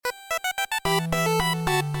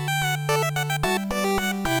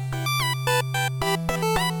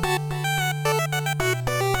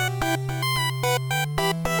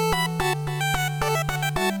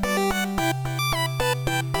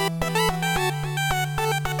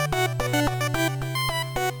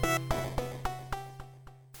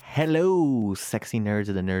Hello, sexy nerds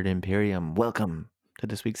of the Nerd Imperium. Welcome to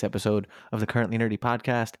this week's episode of the Currently Nerdy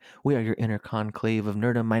podcast. We are your inner conclave of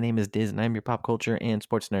nerdom. My name is Diz, and I'm your pop culture and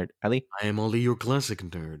sports nerd. Ali? I am Ollie, your classic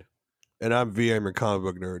nerd. And I'm V, I'm your comic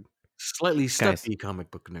book nerd. Slightly stuffy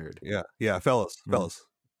comic book nerd. Yeah, fellas.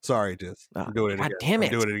 Sorry, Diz. I'm doing it God again. damn it.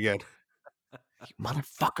 I'm doing it again. You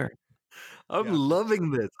motherfucker. I'm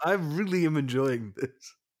loving this. I really am enjoying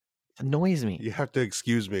this. It annoys me. You have to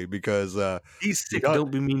excuse me because He's sick. Don't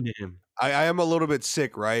be mean to him. I am a little bit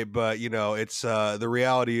sick, right? But you know, it's the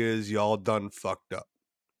reality is y'all done fucked up.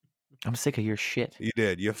 I'm sick of your shit. You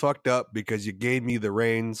did. You fucked up because you gave me the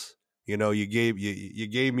reins. You know, you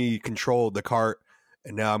gave me control of the cart,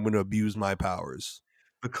 and now I'm going to abuse my powers.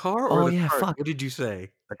 The car or the cart? Fuck. What did you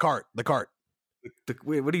say? The cart.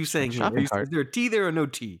 Wait, what are you saying? Here? Shopping cart. Is there a T there or no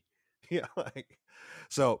T? Yeah.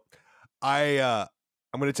 So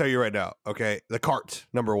I'm going to tell you right now, okay? The cart,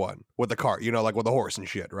 number one, with the cart, you know, like with the horse and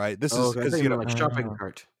shit, right? This is because, you know, like shopping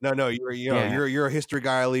cart. No, you're a history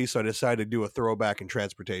guy, Ali, so I decided to do a throwback in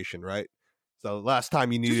transportation, right? So last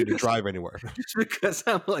time you needed to drive anywhere. Just because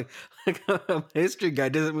I'm like I'm a history guy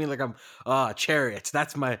doesn't mean like I'm chariots.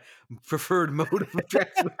 That's my preferred mode of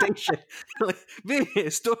transportation. Like being a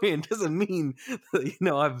historian doesn't mean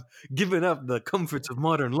that, I've given up the comforts of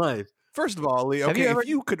modern life. First of all, Ali, okay, if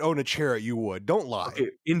you could own a chariot, you would. Don't lie. Okay,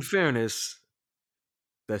 in fairness,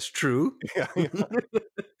 that's true. Yeah. A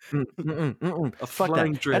Fuck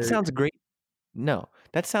flying that. chariot. That sounds great. No,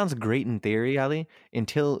 that sounds great in theory, Ali,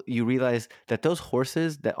 until you realize that those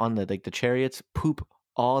horses that on the chariots poop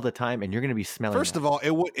all the time, and you're going to be smelling. First of all,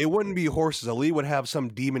 it wouldn't be horses. Ali would have some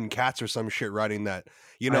demon cats or some shit riding that.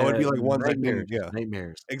 You know, it'd be like ones nightmares.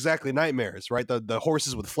 nightmares. Exactly, nightmares, right? The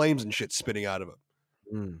horses with flames and shit spitting out of them.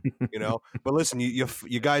 You know, but listen,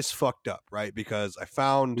 you guys fucked up, right? Because I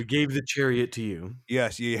found we gave the chariot to you.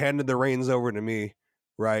 Yes, you handed the reins over to me,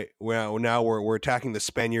 right? Well, now we're attacking the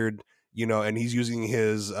Spaniard, you know, and he's using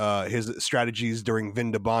his strategies during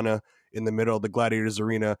Vindabana in the middle of the Gladiators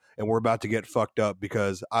Arena, and we're about to get fucked up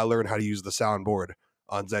because I learned how to use the soundboard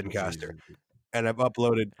on Zencastr, and I've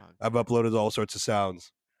uploaded all sorts of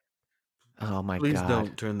sounds. Oh my Please god!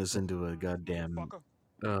 don't turn this into a goddamn.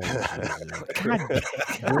 God,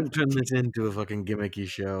 don't turn this into a fucking gimmicky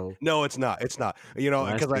show. No, it's not. It's not. You know,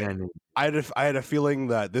 because I had a feeling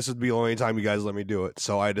that this would be the only time you guys let me do it,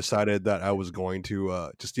 so I decided that I was going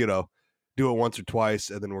to just do it once or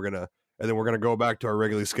twice, and then we're gonna go back to our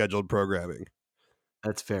regularly scheduled programming.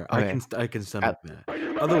 That's fair. Okay. I can stomach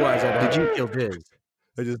that. Otherwise, did you kill Diz?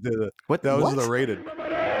 I just did it. What? That was What? the rated.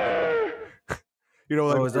 You know,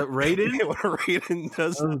 like, is that rated? What Raiden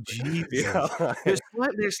does. Oh, Jesus. Yeah.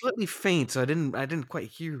 They're slightly faint, so I didn't quite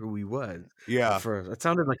hear who he was. Yeah. At first. It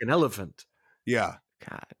sounded like an elephant. Yeah.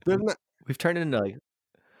 God, we've turned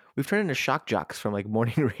into shock jocks from like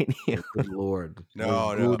morning radio. Good Lord.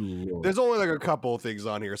 No. Good Lord. There's only like a couple of things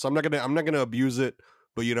on here, so I'm not gonna abuse it.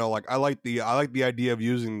 But you know, like I like the idea of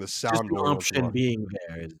using the Just an soundboard. option being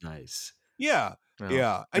there is nice. Yeah. No.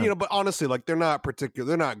 Yeah. And but honestly, like they're not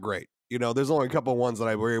great. You know, there's only a couple of ones that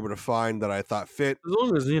I were able to find that I thought fit. As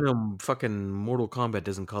long as, fucking Mortal Kombat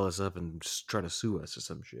doesn't call us up and just try to sue us or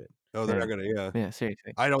some shit. Oh, they're not gonna. Yeah,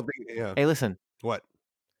 seriously. I don't think. Yeah. Hey, listen. What?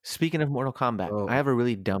 Speaking of Mortal Kombat, I have a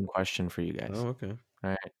really dumb question for you guys. Oh, okay. All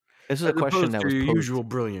right. This is a question that was your posed. usual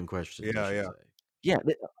brilliant question. Yeah.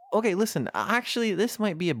 Okay, listen. Actually, this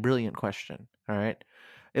might be a brilliant question. All right.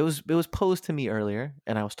 It was posed to me earlier,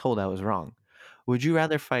 and I was told I was wrong. Would you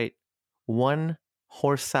rather fight one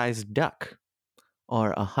horse-sized duck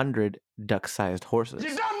or 100 duck-sized horses?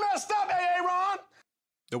 You done messed up, Aaron!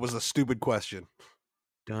 It was a stupid question.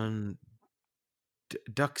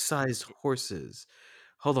 Duck-sized horses.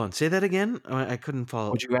 Hold on, say that again. I couldn't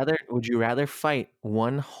follow. Would you rather fight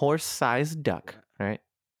one horse-sized duck, right?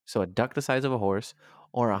 So a duck the size of a horse,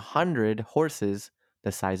 or 100 horses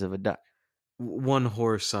the size of a duck? One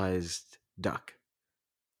horse-sized duck.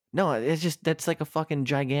 No, it's just that's like a fucking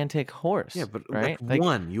gigantic horse. Yeah, but right? Like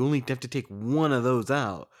one. You only have to take one of those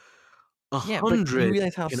out.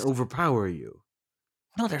 100 can overpower you.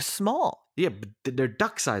 No, they're small. Yeah, but they're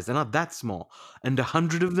duck-sized. They're not that small. And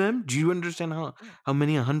 100 of them. Do you understand how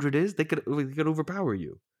many 100 is? They could overpower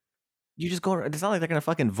you. You just go. It's not like they're gonna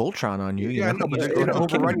fucking Voltron on you. Yeah, you know? no, but they're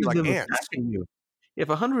overrunning like ants. You. If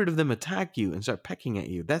 100 of them attack you and start pecking at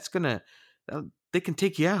you, that's gonna. They can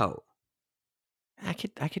take you out. I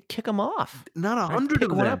could kick them off. Not 100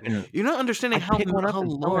 of them. You're not understanding how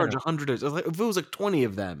large 100 is. If it was like 20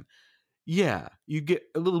 of them, yeah, you get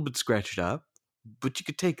a little bit scratched up, but you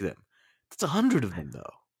could take them. That's 100 of them,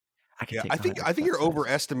 though. I think you're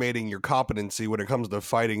overestimating your competency when it comes to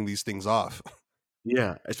fighting these things off.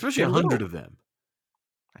 Yeah, especially 100 of them.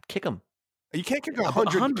 kick them. You can't kick Yeah, but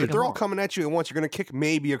 100. 100 If they're of all all. coming at you at once, you're going to kick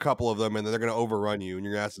maybe a couple of them, and then they're going to overrun you, and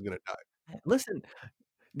your ass is going to die. Listen,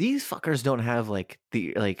 these fuckers don't have like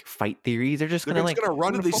fight theories. They're just They're gonna just going to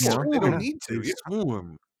run They forward. They swarm. don't need to. They Yeah.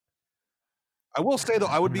 swarm. I will say though,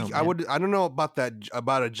 I don't know, I don't know about that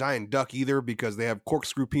about a giant duck either, because they have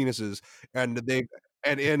corkscrew penises, and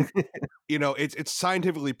you know, it's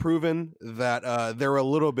scientifically proven that they're a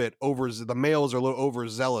little bit the males are a little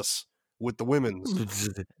overzealous with the women's. It's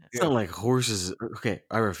Yeah. not like horses. Okay,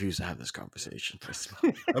 I refuse to have this conversation. I'm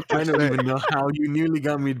I just don't saying. even know how you nearly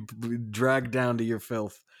got me dragged down to your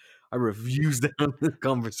filth. I refuse to have this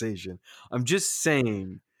conversation. I'm just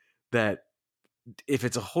saying that if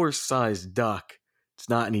it's a horse-sized duck, it's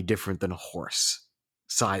not any different than a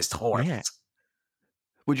horse-sized horse. Yeah.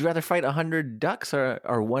 Would you rather fight 100 ducks or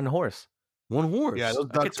one horse? One horse. Yeah, those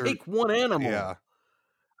I could ducks are- take one animal. Yeah,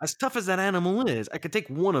 As tough as that animal is, I could take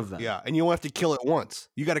one of them. yeah, and you don't have to kill it once.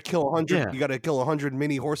 You got to kill 100. Yeah. You got to kill 100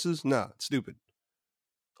 mini horses. No, it's stupid.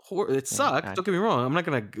 It sucks. I- Don't get me wrong. I'm not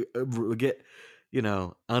gonna get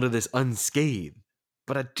out of this unscathed.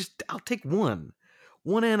 But I'll take one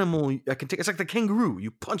animal. I can take. It's like the kangaroo.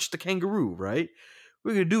 You punch the kangaroo, right?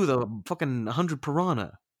 We're gonna do the fucking 100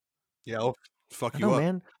 piranha. Yeah, it'll fuck I you know, up.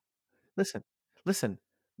 man. Listen.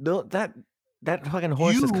 That fucking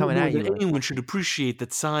horse is coming more at you. than anyone should appreciate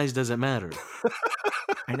that size doesn't matter.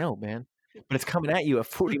 I know, man. But it's coming at you at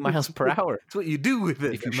 40 miles per hour. It's what you do with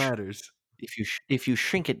it If that you matters. If you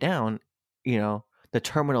shrink it down, you know, the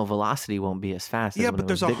terminal velocity won't be as fast. Yeah, as when but it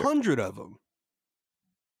there's was bigger. 100 of them.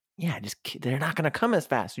 Yeah, they're not going to come as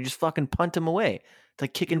fast. You just fucking punt them away. It's like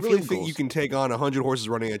You kicking really field think goals. you can take on 100 horses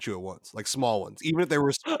running at you at once, like small ones, even if they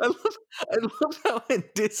were? I love how in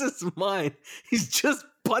Dis's mind he's just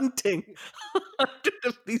punting 100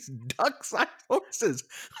 of these duck-sized horses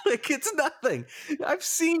like it's nothing. I've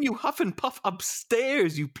seen you huff and puff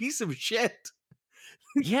upstairs, you piece of shit.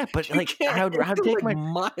 Yeah, but You like can't I'd handle, take like, my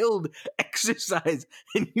mild exercise,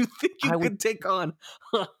 and you think you I would- could take on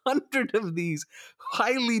 100 of these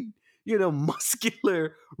highly,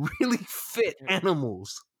 muscular, really fit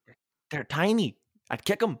animals. they're tiny. I'd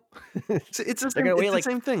kick them. It's the They're same, gonna weigh it's like the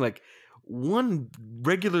same thing. Like one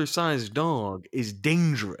regular sized dog is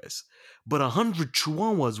dangerous, but 100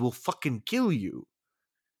 chihuahuas will fucking kill you.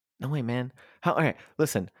 no way, man. All right,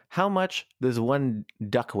 listen. How much does one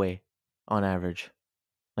duck weigh on average?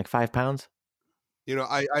 Like 5 pounds? You know,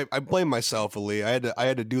 I blame myself, Ali. I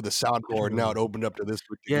had to do the soundboard. Now it opened up to this.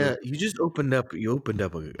 Yeah, you just opened up. You opened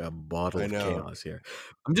up a bottle I of know. chaos here.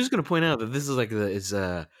 I'm just gonna point out that this is like it's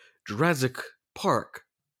Jurassic Park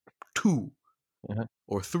 2 Uh-huh.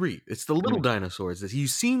 or 3. It's the little dinosaurs that you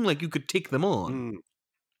seem like you could take them on. Mm.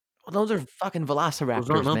 Well, those are fucking velociraptors,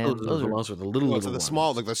 Those aren't man. those Those are velociraptors, the little Well, so the ones.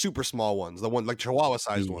 small, like the super small ones, the one like Chihuahua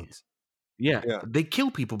sized The- ones. Yeah, Yeah. they kill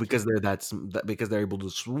people because they're because they're able to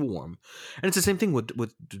swarm, and it's the same thing with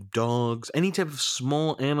dogs. Any type of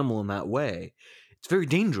small animal in that way, it's very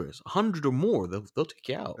dangerous. 100 or more, they'll take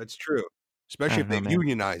you out. That's true, especially if don't know, they've man.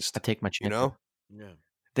 unionized. I take my You chance. know, Yeah,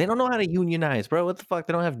 They don't know how to unionize, bro. What the fuck?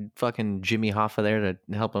 They don't have fucking Jimmy Hoffa there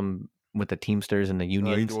to help them with the Teamsters and the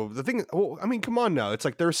unions. well, the thing. Well, I mean, come on now. It's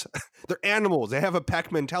like they're animals. They have a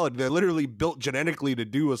pack mentality. They're literally built genetically to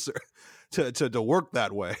do to work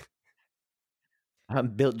that way. I'm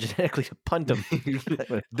built genetically to punt them.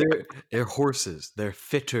 they're horses. They're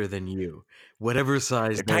fitter than you. Whatever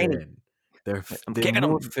size They're they're tiny. in, they're I'm they're kicking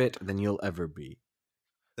more 'em. fit than you'll ever be.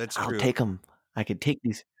 That's I'll true. take them. I could take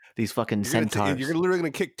these fucking You're, gonna centaurs. you're literally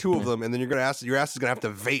gonna kick two of Yeah. them, and then your ass is gonna have to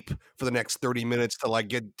vape for the next 30 minutes to like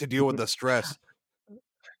get to deal with the stress.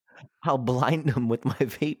 I'll blind them with my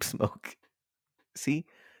vape smoke. See,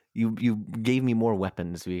 you gave me more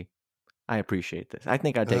weapons, V. I appreciate this. I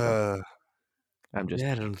think I'd take them. I'm just.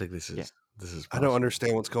 I don't think this is yeah. this is. I don't possible.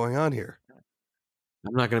 understand what's going on here.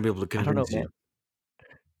 I'm not going to be able to I don't know, convince you.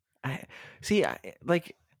 man.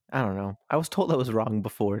 I don't know. I was told I was wrong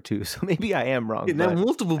before too, so maybe I am wrong. Yeah, now but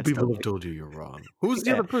multiple I people still have told you you're wrong. Who's the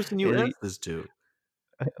Yeah. other person you Yeah, asked this to?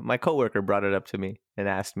 my coworker brought it up to me and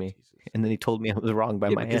asked me, and then he told me I was wrong by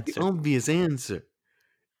Yeah, my because answer. the obvious answer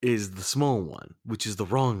is the small one, which is the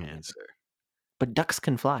wrong answer. But ducks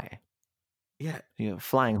can fly. Yeah, You know,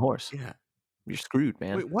 flying horse. yeah. You're screwed,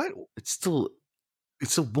 man. Wait, what? It's still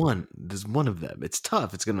one. There's one of them. It's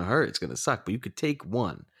tough. It's gonna hurt. It's gonna suck. But you could take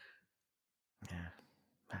one. Yeah.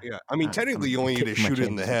 Yeah, I mean, I'm technically, you only need to taking my shoot it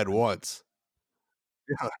in the chances. head once.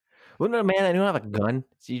 Well, no, man, I don't have a gun.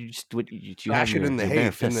 So you just you have Bash it in the your bare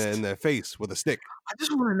head, fist. in the face with a stick. I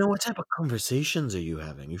just want to know what type of conversations are you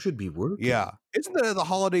having? You should be working. Yeah, isn't the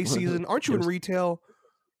holiday season? Aren't you in Yes. retail?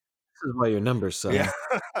 This is why your numbers suck. Yeah,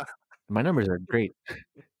 My numbers are great.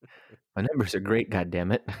 My numbers are great,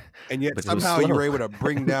 goddammit. And yet But it was somehow you were slow. able to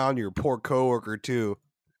bring down your poor coworker too,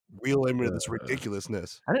 wheel him into this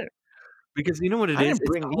ridiculousness. Because you know what it I is? didn't It's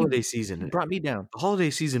bring the you holiday season. brought me down. The holiday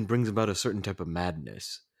season brings about a certain type of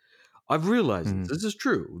madness. I've realized Mhm. this is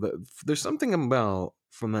true. There's something about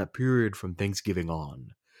from that period from Thanksgiving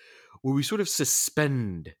on where we sort of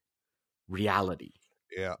suspend reality.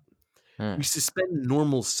 Yeah. Huh. We suspend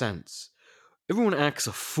normal sense. Everyone acts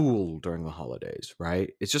a fool during the holidays,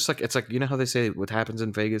 right? It's like you know how they say what happens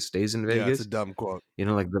in Vegas stays in Vegas. Yeah, it's a dumb quote. You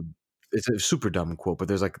know, like it's a super dumb quote, but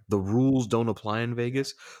there's like the rules don't apply in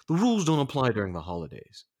Vegas. The rules don't apply during the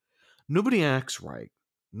holidays. Nobody acts right.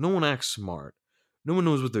 No one acts smart. No one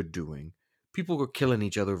knows what they're doing. People are killing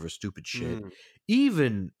each other over stupid shit.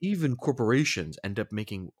 Mm. Even corporations end up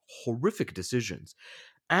making horrific decisions.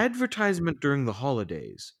 Advertisement during the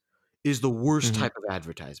holidays is the worst Mhm. type of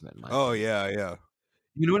advertisement. In my Oh opinion. yeah.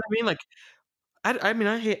 You know what I mean? Like, I mean,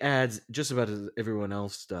 I hate ads just about as everyone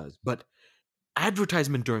else does, but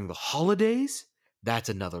advertisement during the holidays, that's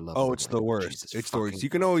another level. Oh, of it's the like, worst. Jesus It's the worst. fucking You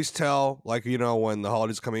can always tell, like, you know, when the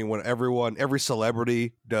holidays coming, when every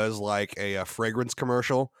celebrity does like a fragrance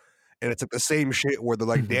commercial, and it's like the same shit where they're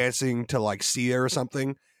like Mhm. dancing to like Sia or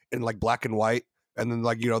something in like black and white, and then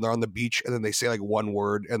like, you know, they're on the beach, and then they say like one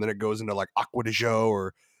word, and then it goes into like Aqua de Jo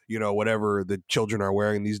or, you know, whatever the children are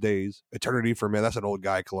wearing these days. Eternity for Men. That's an old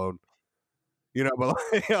guy cologne. You know, but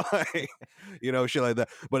like, you know, shit like that.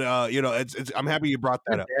 But you know, it's I'm happy you brought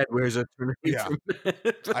that My up. dad wears a Eternity Yeah. for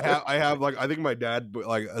Men. I have like I think my dad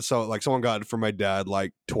like so like someone got it for my dad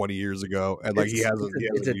like 20 years ago, and like he hasn't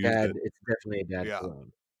It's a used dad. it. It's definitely a dad Yeah.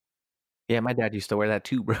 cologne. Yeah, my dad used to wear that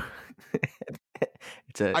too, bro.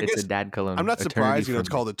 it's I a guess dad cologne. I'm not Eternity surprised, you know, for it's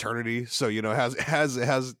Men. called Eternity, so you know it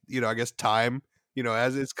has you know, I guess time, you know,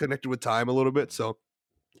 as it's connected with time a little bit, so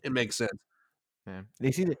it makes sense. Yeah.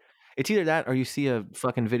 It's either that or you see a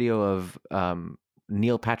fucking video of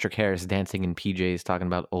Neil Patrick Harris dancing in PJs talking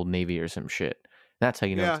about Old Navy or some shit. That's how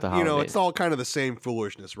you know it's the Yeah, holidays. you know, it's all kind of the same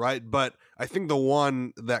foolishness, right? But I think the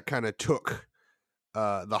one that kind of took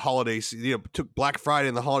the holiday, you know, took Black Friday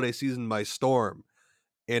and the holiday season by storm,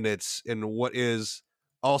 and it's in what is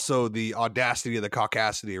also the audacity of the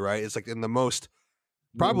caucasity, right? It's like in the most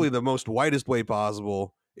probably the most whitest way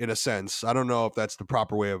possible in a sense. I don't know if that's the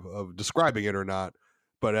proper way of describing it or not.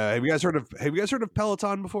 But have you guys heard of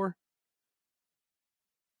Peloton before?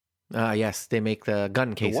 Yes, they make the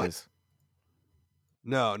gun The what? cases.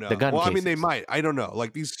 No. The gun Well, I mean they cases. might. I don't know.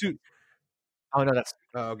 Like these suit. Oh no, that's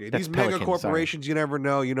Okay, That's these mega Pelican, corporations, you never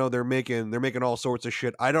know. You know they're making all sorts of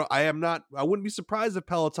shit. I wouldn't be surprised if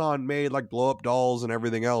Peloton made like blow up dolls and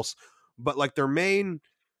everything else. But like their main,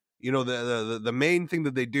 you know, the main thing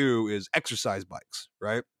that they do is exercise bikes,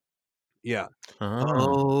 right? Yeah.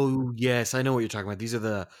 Oh yes, I know what you're talking about. These are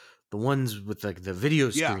the ones with like the video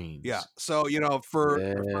screens. Yeah. So, you know,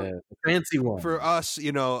 The fancy ones. for us,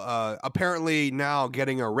 you know, apparently now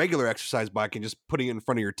getting a regular exercise bike and just putting it in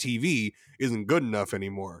front of your TV isn't good enough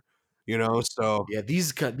anymore. You know, so Yeah,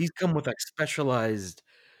 these come with like specialized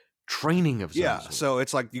training of some yeah, sort. so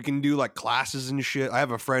it's like you can do like classes and shit. I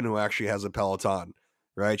have a friend who actually has a Peloton,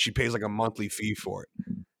 right? She pays like a monthly fee for it,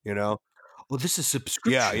 you know? Oh, this is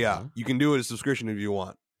subscription. Yeah. huh? You can do it as a subscription if you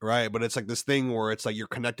want, right? But it's like this thing where it's like you're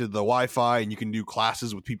connected to the Wi-Fi and you can do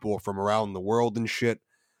classes with people from around the world and shit,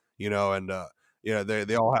 you know, and yeah,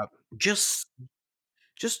 they all have Just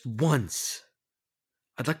once.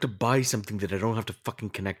 I'd like to buy something that I don't have to fucking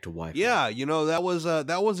connect to Wi-Fi. Yeah, you know, that was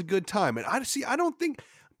a good time. And I don't think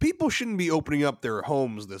people shouldn't be opening up their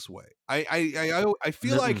homes this way. I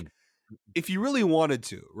feel like Mm-mm. if you really wanted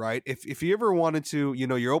to, right? If you ever wanted to, you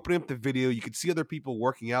know, you're opening up the video, you could see other people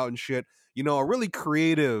working out and shit. You know, a really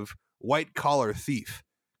creative white collar thief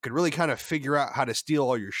could really kind of figure out how to steal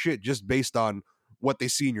all your shit just based on what they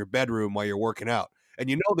see in your bedroom while you're working out. And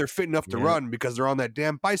you know they're fit enough to Yeah. run because they're on that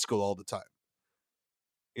damn bicycle all the time.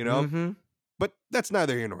 You know? Mhm. But that's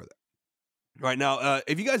neither here nor there. Right now,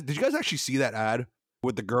 did you guys actually see that ad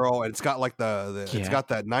with the girl and it's got like it's Yeah. got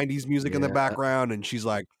that 90s music in the Yeah. background and she's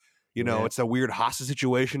like, you know, Yeah. it's a weird hostage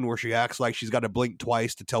situation where she acts like she's got to blink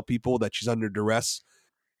twice to tell people that she's under duress.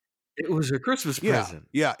 It was her Christmas present.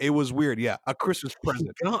 Yeah, it was weird. Yeah, a Christmas He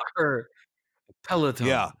present. got her a Peloton.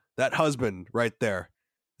 Yeah, that husband right there.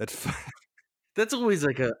 That's always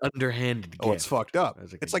like a underhanded gift. Oh, it's fucked up. I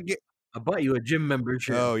was It's like I bought you a gym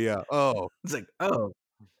membership. oh yeah. Oh, It's like, oh,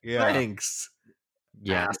 yeah. thanks.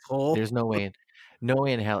 Yeah, Asshole. there's no way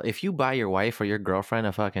in hell. If you buy your wife or your girlfriend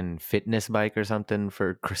a fucking fitness bike or something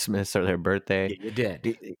for Christmas or their birthday, Yeah, you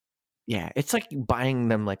did. Yeah, it's like buying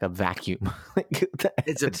them like a vacuum. Like,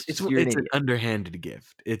 It's you're an an idiot. underhanded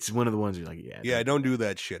gift. It's one of the ones you're like, Yeah, don't do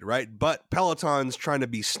that shit, right? But Peloton's trying to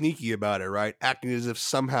be sneaky about it, right? Acting as if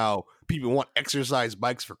somehow people want exercise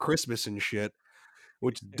bikes for Christmas and shit,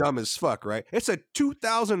 which is dumb as fuck, right? It's a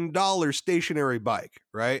 $2,000 stationary bike,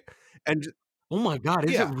 right? And Oh my god,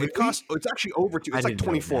 is yeah, it really? it costs. It's actually over two. I It's like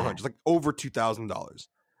didn't know $2,400. that. It's like over $2,000,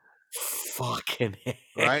 Fucking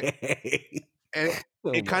right? And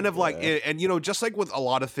Oh it kind my of like, God. and you know, just like with a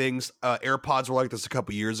lot of things, AirPods were like this a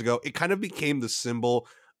couple years ago. It kind of became the symbol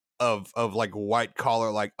of like white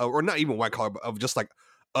collar, like, or not even white collar, but of just like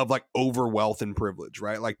of like over wealth and privilege,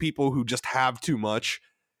 right? Like people who just have too much,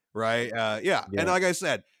 right? Yeah. And Yeah. like I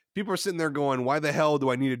said, people are sitting there going, "Why the hell do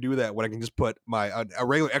I need to do that when I can just put my a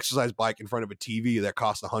regular exercise bike in front of a TV that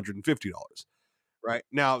costs $150?" Right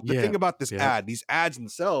now, the thing Yeah, about this yeah. ad, these ads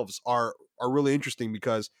themselves are really interesting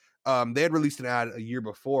because they had released an ad a year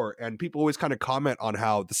before, and people always kind of comment on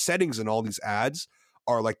how the settings in all these ads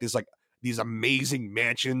are like these amazing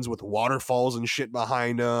mansions with waterfalls and shit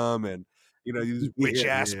behind them, and you know these rich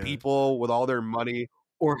ass Yeah. people with all their money.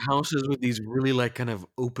 Or houses with these really like kind of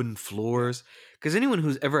open floors. Because anyone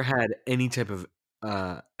who's ever had any type of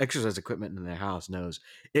exercise equipment in their house knows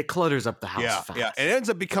it clutters up the house Yeah, fast. yeah, it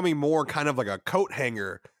ends up becoming more kind of like a coat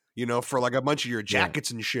hanger, you know, for like a bunch of your Yeah.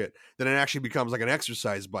 jackets and shit. Then it actually becomes like an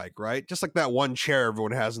exercise bike, right? Just like that one chair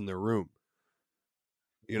everyone has in their room,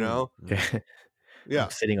 you know. Yeah. Yeah.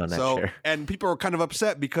 I'm sitting on that So, chair. and people are kind of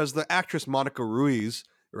upset because the actress Monica Ruiz,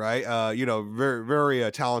 right? You know, very, very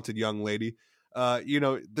talented young lady. You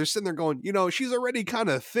know, they're sitting there going, you know, she's already kind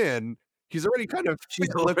of thin. She's already kind of She's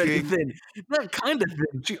fit already looking. thin. Not kind of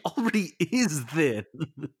thin. She already is thin.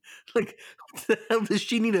 Like, what the hell does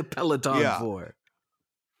she need a Peloton Yeah. for?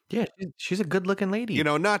 Yeah, she's a good looking lady. You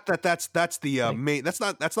know, not that that's the Like- main. That's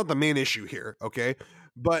not the main issue here. Okay,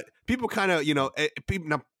 but people kind of, you know, people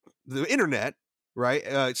now, the internet,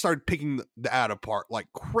 right? Started picking the ad apart like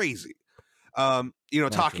crazy. You know,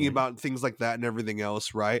 talking Naturally. about things like that and everything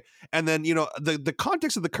else, right? And then, you know, the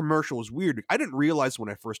context of the commercial is weird. I didn't realize when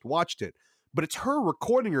I first watched it, but it's her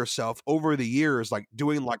recording herself over the years, like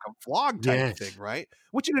doing like a vlog type Yes. thing, right?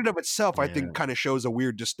 Which in and of itself, I Yeah. think, kind of shows a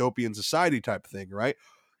weird dystopian society type thing, right?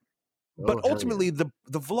 But Oh, hell ultimately, yeah.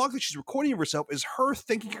 the vlog that she's recording of herself is her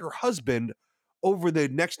thanking her husband over the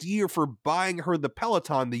next year for buying her the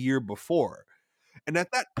Peloton the year before. And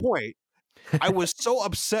at that point, I was so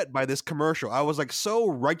upset by this commercial. I was like so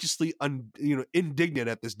righteously indignant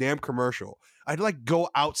at this damn commercial. I'd like go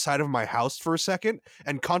outside of my house for a second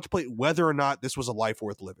and contemplate whether or not this was a life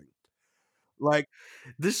worth living. Like,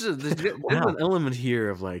 There's an Wow. element here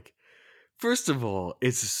of like, first of all,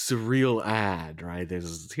 it's a surreal ad, right?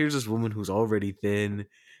 Here's this woman who's already thin.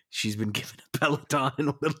 She's been given a Peloton in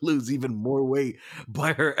order to lose even more weight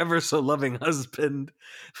by her ever so loving husband.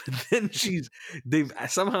 But then they've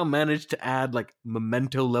somehow managed to add like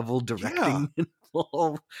Memento level directing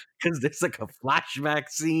involved because there's like a flashback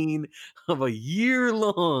scene of a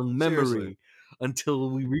year-long memory Seriously.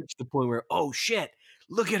 until we reach the point where, oh shit,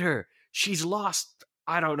 look at her. She's lost,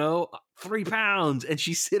 I don't know, 3 pounds, and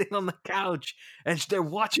she's sitting on the couch, and they're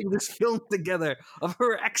watching this film together of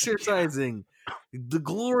her exercising. The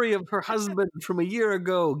glory of her husband from a year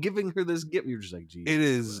ago giving her this gift. You're just like,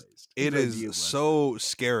 Jesus it Christ. Whose idea is was so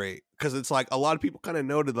scary because it's like a lot of people kind of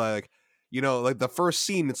noted, like, you know, like the first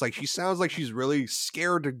scene, it's like she sounds like she's really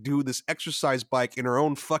scared to do this exercise bike in her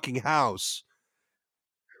own fucking house.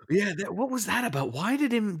 that? Yeah, what was that about? Why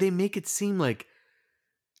did they make it seem like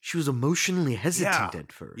she was emotionally hesitant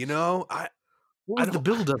at first? You know, What was the don't-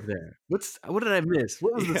 build up there? What did I miss?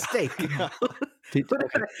 What was the stake? yeah. Okay.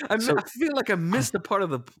 I So- feel like I missed a part of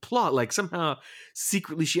the plot. Like somehow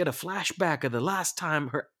secretly she had a flashback of the last time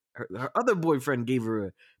her other boyfriend gave her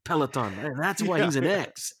a Peloton. And that's why he's an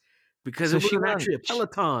ex. Because So it she wasn't went on- actually a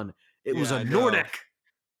Peloton. It was Yeah, a I know. Nordic.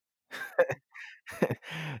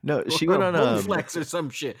 No, she or went a on Bowflex or some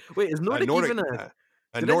shit. Wait, is Nordic, even a...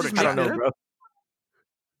 a Did I Nordic. just I make don't that know, up? bro.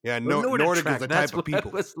 Yeah, Nordic Nordic is track, the that's type of what I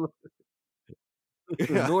people. was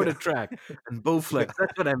Yeah. Nordic track and Bowflex.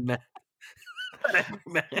 That's what I meant.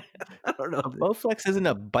 I don't know. Bowflex isn't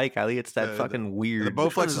a bike, Ali. It's that The- fucking weird. The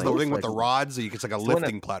Bowflex is is the thing with Bowflex? the rods. So it's like a It's the one that-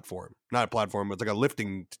 lifting platform, not a platform. But it's like a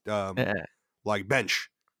lifting, Yeah. like bench.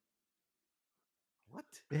 What?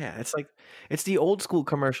 Yeah, it's the old school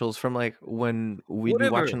commercials from like when we'd be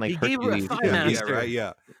Whatever. watching like He gave her a Hercules. thigh Yeah, master. yeah, right.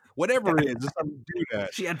 Yeah, whatever it is, just do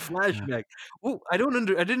that. She had flashback. Well, I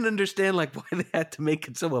didn't understand like why they had to make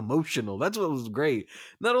it so emotional. That's what was great.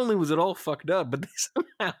 Not only was it all fucked up, but they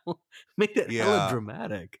somehow made it hella Yeah.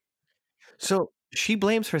 dramatic. So she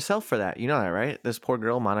blames herself for that. You know that, right? This poor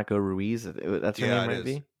girl, Monica Ruiz. That's her Yeah, name, it right? is.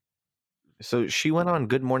 B? So she went on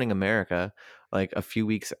Good Morning America like a few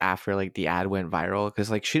weeks after like the ad went viral because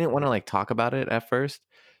like she didn't want to like talk about it at first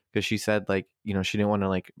because she said like she didn't want to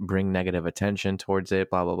like bring negative attention towards it,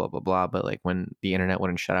 blah blah blah blah blah. But like when the internet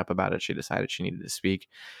wouldn't shut up about it, she decided she needed to speak.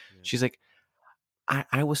 She's like,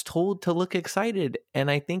 I was told to look excited, and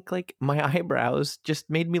I think like my eyebrows just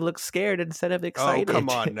made me look scared instead of Oh, excited. come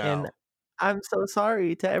on now. And I'm so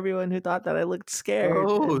sorry to everyone who thought that I looked scared.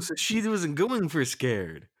 Oh, And so she wasn't going for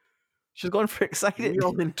scared. she's going for excited. We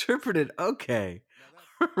all interpreted. Okay.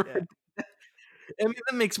 Right. I mean,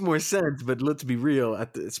 that makes more sense, but let's be real.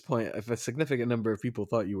 At this point, if a significant number of people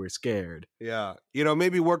thought you were scared, Yeah.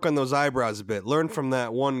 Maybe work on those eyebrows a bit. Learn from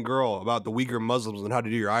that one girl about the Uyghur Muslims and how to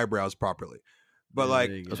do your eyebrows properly. But yeah, like,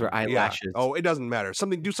 there you Those go. were eyelashes. oh, it doesn't matter.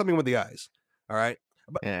 Do something with the eyes. All right.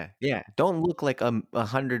 Yeah. Don't look like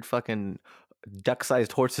 100 fucking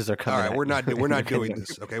duck-sized horses are All coming. right. at We're you. not doing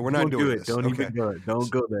this. Okay. We're not Don't doing do it. this. Don't Okay. even go.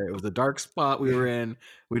 Don't go there. It was a dark spot we were in.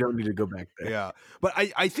 We don't need to go back there. Yeah. But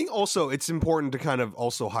I think also it's important to kind of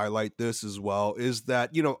also highlight this as well is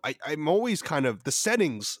that, I'm always kind of the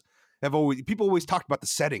settings people always talked about the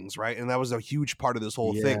settings, right? And that was a huge part of this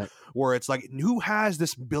whole thing where it's like, who has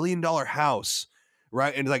this $1 billion house?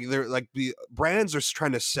 Right. And like they're like the brands are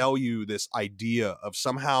trying to sell you this idea of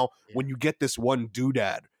somehow when you get this one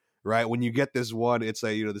doodad, right? When you get this one, it's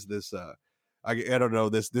like, I don't know,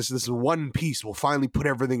 this one piece will finally put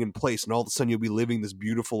everything in place, and all of a sudden you'll be living this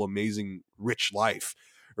beautiful, amazing, rich life.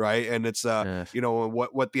 Right. And it's Yes.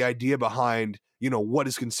 what the idea behind, what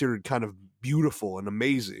is considered kind of beautiful and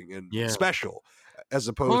amazing and special as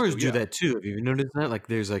opposed Cars to do that too. Have you noticed that? Like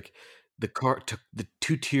there's like the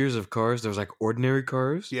two tiers of cars. There's like ordinary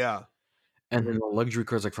cars. Yeah. And then the luxury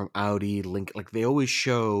cars like from Audi, Lincoln, like they always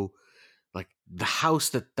show like the house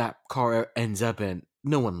that car ends up in.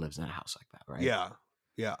 No one lives in a house like that, right? Yeah.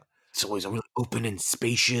 Yeah. It's always really open and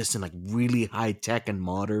spacious and like really high tech and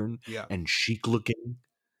modern and chic looking.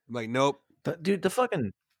 I'm like, nope. Dude,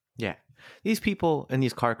 these people in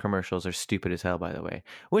these car commercials are stupid as hell, by the way.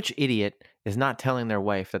 Which idiot is not telling their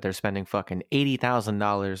wife that they're spending fucking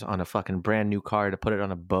 $80,000 on a fucking brand new car to put it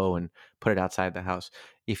on a bow and put it outside the house?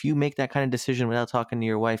 If you make that kind of decision without talking to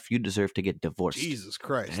your wife, you deserve to get divorced. Jesus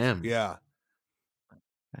Christ. Damn. Yeah.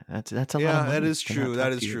 That's a lot of money. Yeah, that is to not true. talk That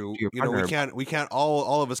to is true. your partner. We can't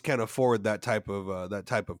all of us can't afford that type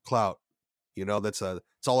of clout.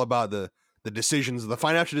 It's all about the decisions, the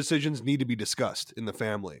financial decisions need to be discussed in the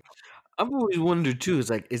family. I've always wondered too,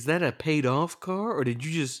 is that a paid off car or did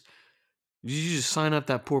you just sign up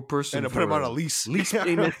that poor person And put him on a lease. Lease Yeah,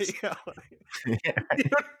 payments. yeah. I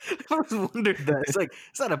always wondered that. It's like,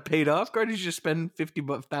 is that a paid off car? Did you just spend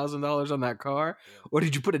 $50,000 on that car? Or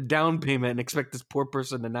did you put a down payment and expect this poor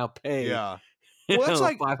person to now pay Yeah. Well, that's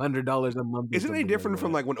like $500 a month? Isn't it any different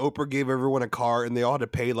from like when Oprah gave everyone a car and they all had to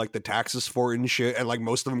pay like the taxes for it and shit, and like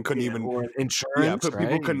most of them couldn't even or insurance?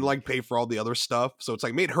 people couldn't like pay for all the other stuff. So it's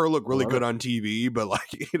like made her look really good on TV, but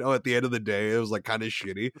like at the end of the day, it was like kind of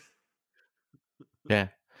shitty. Yeah,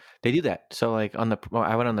 they do that. So like I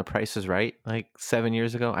went on The Price is Right like 7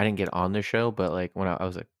 years ago. I didn't get on the show, but like when I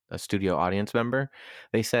was a studio audience member,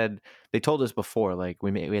 they told us before like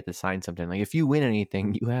we had to sign something like if you win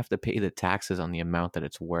anything, you have to pay the taxes on the amount that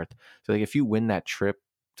it's worth. So like if you win that trip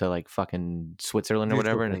to like fucking Switzerland or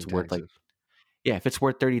whatever, and it's worth like if it's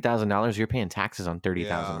worth $30,000, you're paying taxes on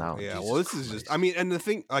 $30,000. Yeah, well, this is just, I mean, and the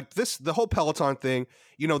thing, like the whole Peloton thing,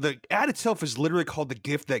 the ad itself is literally called The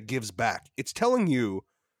Gift That Gives Back. It's telling you,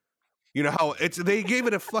 how they gave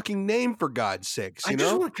it a fucking name for God's sakes. Can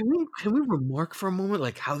we remark for a moment,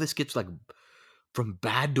 like how this gets like from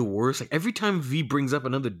bad to worse? Like every time V brings up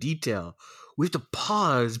another detail, we have to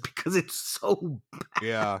pause because it's so bad.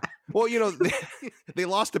 Yeah. Well, they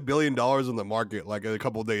lost $1 billion in the market like a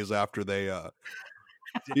couple of days after they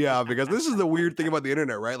yeah, because this is the weird thing about the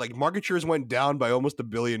internet, right? Like market shares went down by almost $1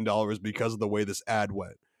 billion because of the way this ad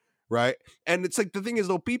went, right? And it's like the thing is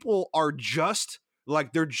though, people are just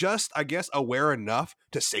like they're just, I guess, aware enough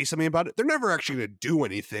to say something about it. They're never actually going to do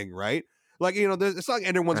anything, right? Like, it's not like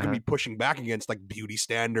anyone's going to be pushing back against like beauty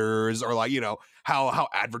standards or like, how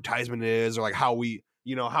advertisement is or like how we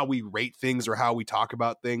rate things or how we talk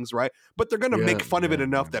about things, right? But they're going to make fun of it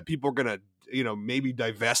enough that people are going to, maybe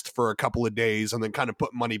divest for a couple of days and then kind of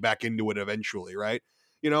put money back into it eventually, right?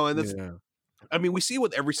 And that's, I mean, we see it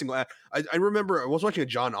with every single ad. I remember I was watching a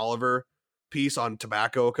John Oliver piece on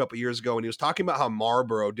tobacco a couple of years ago, and he was talking about how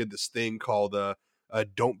Marlboro did this thing called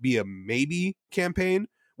Don't Be a Maybe campaign,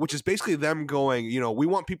 which is basically them going, we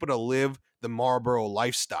want people to live the Marlboro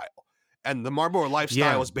lifestyle. And the Marlboro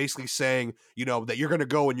lifestyle Yeah. is basically saying, you know, that you're going to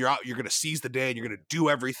go and you're going to seize the day and you're going to do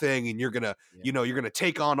everything and you're going to, you know, you're going to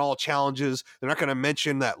take on all challenges. They're not going to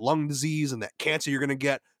mention that lung disease and that cancer you're going to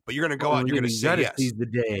get, but you're going to go out and you're going to say yes. Seize the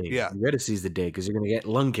day. Yeah. You got to seize the day because you're going to get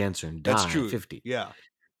lung cancer and die That's true. at 50. Yeah.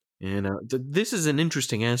 You know, this is an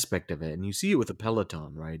interesting aspect of it. And you see it with the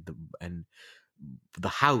Peloton, right? And the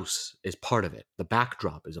house is part of it. The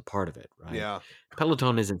backdrop is a part of it, right? Yeah.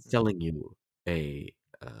 Peloton isn't selling you a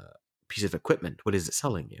piece of equipment. What is it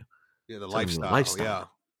selling you? Yeah, the Selling you a lifestyle.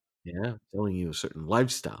 lifestyle. Yeah, selling you a certain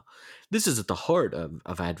lifestyle. This is at the heart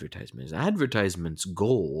of advertisements. Advertisement's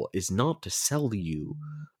goal is not to sell you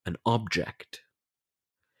an object.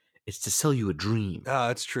 It's to sell you a dream.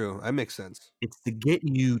 That's true. That makes sense. It's to get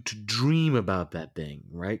you to dream about that thing,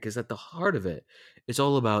 right? Because at the heart of it, it's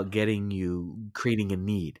all about creating a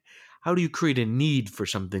need. How do you create a need for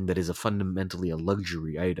something that is fundamentally a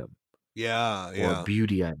luxury item? Yeah, Or a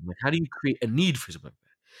beauty item? Like, how do you create a need for something like that?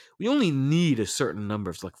 We only need a certain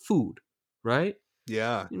number of, like, food, right?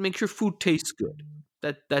 Yeah. Make sure food tastes good.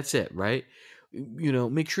 That's it, right? You know,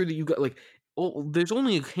 make sure that you got, like, there's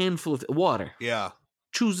only a handful of water. Yeah.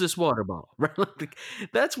 Choose this water bottle, right? Like,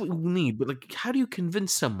 that's what we need. But, like, how do you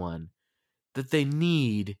convince someone that they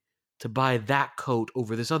need to buy that coat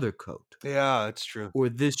over this other coat? Yeah, that's true. Or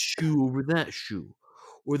this shoe over that shoe?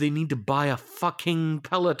 Or they need to buy a fucking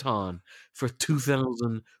Peloton for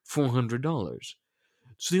 $2,400.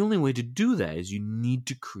 So the only way to do that is you need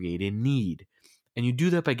to create a need. And you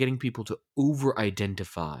do that by getting people to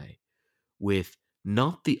over-identify with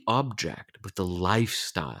not the object, but the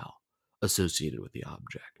lifestyle associated with the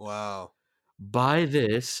object. Wow. Buy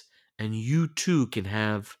this, and you too can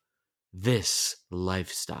have this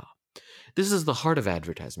lifestyle. This is the heart of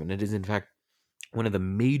advertisement. It is, in fact, one of the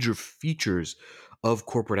major features of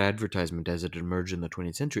corporate advertisement as it emerged in the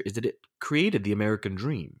 20th century is that it created the American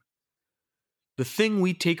dream. The thing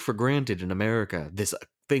we take for granted in America, this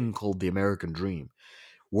thing called the American dream.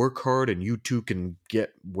 Work hard and you too can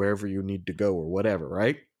get wherever you need to go or whatever,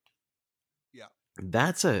 right? Yeah.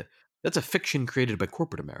 That's a fiction created by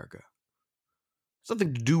corporate America. It's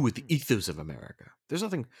nothing to do with the ethos of America. There's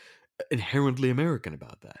nothing inherently American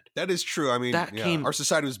about that. That is true. I mean, our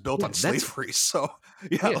society was built on slavery, so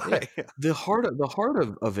yeah. The heart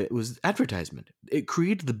of it was advertisement. It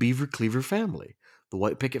created the Beaver Cleaver family, the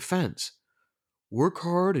white picket fence. Work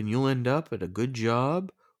hard and you'll end up at a good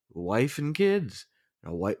job, wife and kids,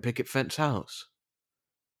 and a white picket fence house.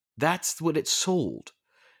 That's what it sold.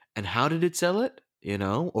 And how did it sell it? You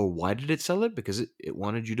know, or why did it sell it? Because it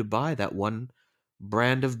wanted you to buy that one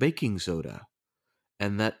brand of baking soda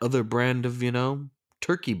and that other brand of, you know,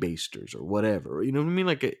 turkey basters or whatever. You know what I mean?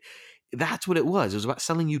 Like, that's what it was. It was about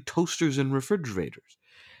selling you toasters and refrigerators.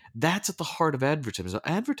 That's at the heart of advertisement. So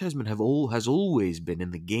advertisement has always been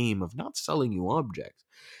in the game of not selling you objects,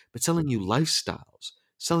 but selling you lifestyles,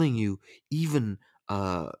 selling you even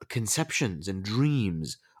conceptions and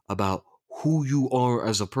dreams about who you are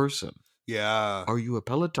as a person. Yeah. Are you a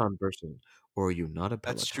Peloton person or are you not a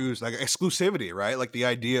Peloton? That's true. It's like exclusivity, right? Like the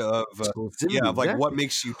idea of like what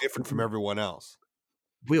makes you different from everyone else.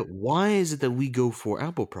 Well, why is it that we go for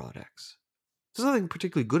Apple products? There's nothing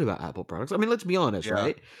particularly good about Apple products. I mean, let's be honest,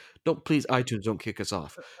 right? Please, iTunes, don't kick us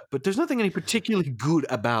off. But there's nothing any particularly good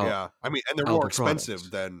about. Yeah, I mean, and they're Apple more expensive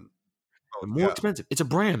products. than. They're more expensive. It's a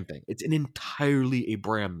brand thing. It's an entirely a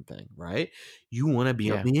brand thing, right? You want to be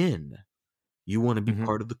on the in. You want to be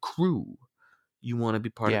part of the crew. You want to be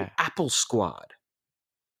part of the Apple squad.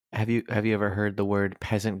 Have you ever heard the word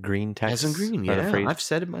peasant green text? Peasant green, yeah. I've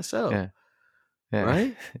said it myself. Yeah.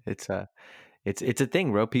 Right? It's a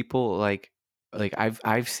thing, bro. People like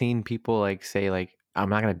I've seen people like say like, I'm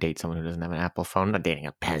not gonna date someone who doesn't have an Apple phone. I'm not dating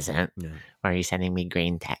a peasant. Yeah. Why are you sending me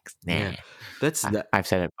green text? Nah. Yeah. I've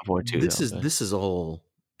said it before too. This is all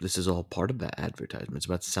part of that advertisement. It's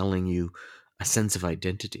about selling you a sense of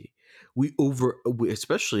identity. We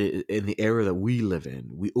especially in the era that we live in,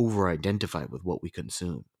 we over-identify with what we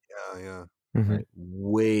consume. Yeah. Right?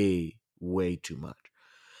 Way, way too much.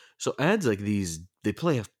 So ads like these, they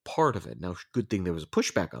play a part of it. Now, good thing there was a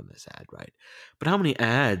pushback on this ad, right? But how many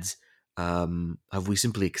ads have we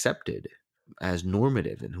simply accepted as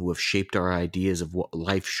normative and who have shaped our ideas of what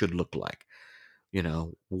life should look like? You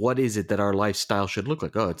know, what is it that our lifestyle should look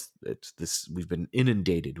like? Oh, it's this. We've been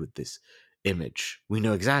inundated with this image. We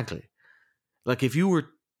know exactly. Like if you were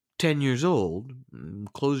 10 years old,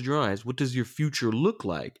 closed your eyes, what does your future look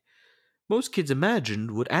like? Most kids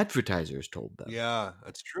imagined what advertisers told them. Yeah,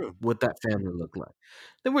 that's true. What that family looked like.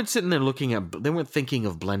 They weren't sitting there they weren't thinking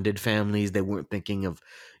of blended families. They weren't thinking of,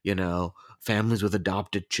 you know, families with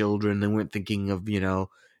adopted children. They weren't thinking of, you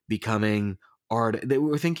know, becoming They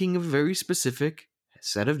were thinking of a very specific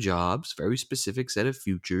set of jobs, very specific set of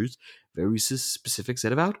futures, very specific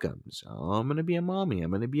set of outcomes. Oh, I'm going to be a mommy. I'm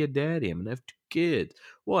going to be a daddy. I'm going to have 2 kids.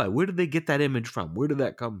 Why? Where did they get that image from? Where did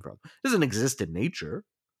that come from? It doesn't exist in nature.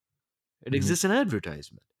 It Mhm. exists in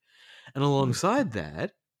advertisement. And alongside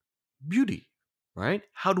that, beauty, right?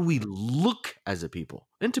 How do we look as a people?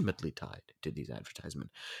 Intimately tied to these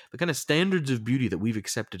advertisements. The kind of standards of beauty that we've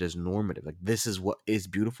accepted as normative, like this is what is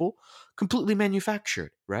beautiful, completely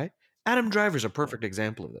manufactured, right? Adam Driver's a perfect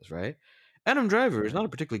example of this, right? Adam Driver is not a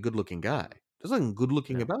particularly good-looking guy. There's nothing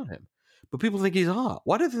good-looking No. about him. But people think he's hot.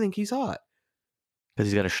 Why do they think he's hot?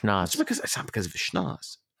 Because he's got a schnoz. It's not because of his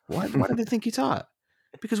schnoz. Why do they think he's hot?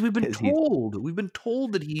 Because we've been 'Cause he's- told. We've been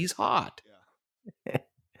told that he's hot.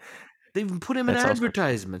 They've put him in That's also-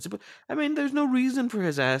 advertisements. I mean, there's no reason for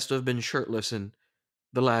his ass to have been shirtless in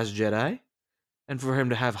The Last Jedi, and for him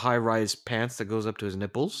to have high-rise pants that goes up to his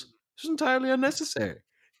nipples. It's entirely unnecessary.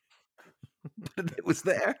 But it was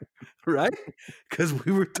there, right? Because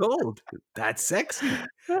we were told that's sexy,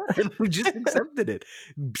 and we just accepted it.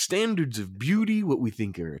 Standards of beauty, what we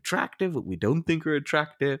think are attractive, what we don't think are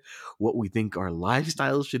attractive, what we think our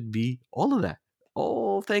lifestyle should be, all of that.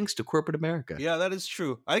 All thanks to corporate America. Yeah, that is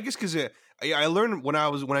true. I guess because I learned when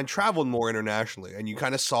I traveled more internationally, and you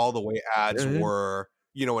kind of saw the way ads Mhm. were,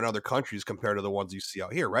 in other countries compared to the ones you see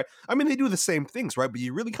out here, right? I mean, they do the same things, right? But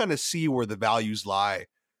you really kind of see where the values lie,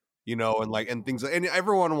 and things, and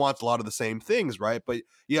everyone wants a lot of the same things, right? But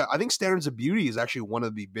yeah, I think standards of beauty is actually one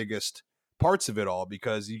of the biggest parts of it all,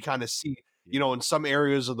 because you kind of see, in some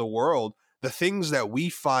areas of the world, the things that we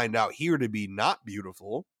find out here to be not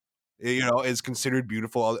beautiful, is considered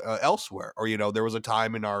beautiful elsewhere. Or, there was a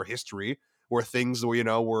time in our history where things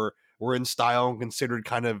were in style and considered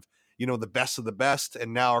kind of, the best of the best,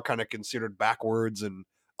 and now are kind of considered backwards and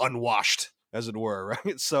unwashed, as it were,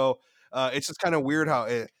 right? So it's just kind of weird how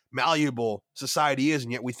malleable society is,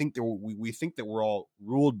 and yet we think that we think that we're all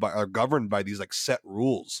ruled by or governed by these like set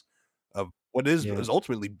rules of what is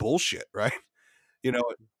ultimately bullshit, right?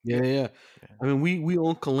 Yeah. I mean, we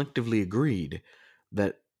all collectively agreed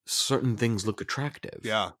that certain things look attractive.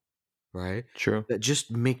 Yeah. Right? True. That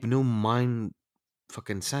just make no mind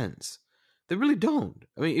fucking sense. They really don't.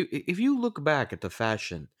 I mean, if you look back at the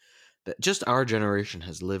fashion that just our generation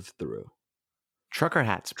has lived through. Trucker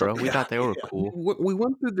hats, bro. We thought they were cool. We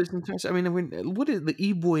went through this entire. I mean, what is the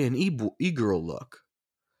e-boy and e-girl look?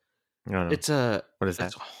 I don't know. It's a What is that?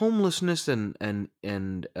 It's homelessness and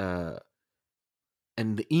the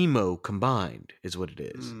emo combined is what it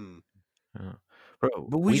is. Bro,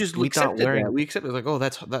 But we just accepted wearing that. We accepted like, oh,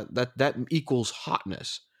 that equals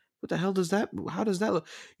hotness. What the hell does that? How does that look?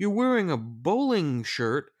 You're wearing a bowling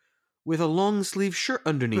shirt with a long sleeve shirt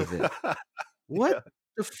underneath it. What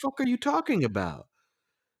the fuck are you talking about?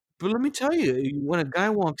 But let me tell you, when a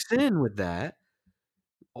guy walks in with that,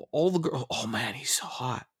 all the girls, oh man, he's so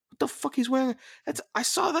hot. What the fuck he's wearing? I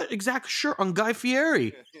saw that exact shirt on Guy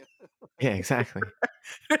Fieri. Yeah, exactly.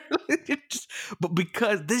 But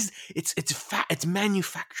because it's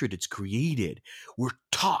manufactured, it's created. We're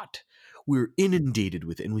taught, we're inundated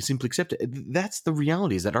with it, and we simply accept it. That's the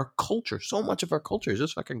reality. Is that our culture? So much of our culture is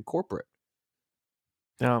just fucking corporate.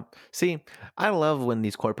 See, I love when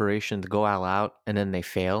these corporations go all out and then they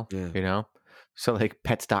fail. Yeah. So like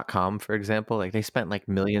Pets.com, for example, like they spent like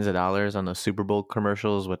millions of dollars on those Super Bowl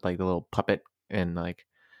commercials with like the little puppet and like,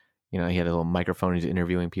 he had a little microphone. He's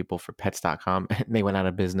interviewing people for Pets.com, and they went out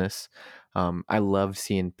of business. I love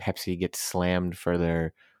seeing Pepsi get slammed for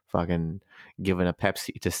their fucking giving a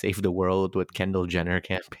Pepsi to save the world with Kendall Jenner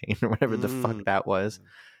campaign or whatever the fuck that was.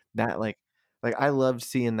 That like I loved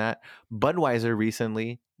seeing that. Budweiser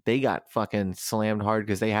recently, they got fucking slammed hard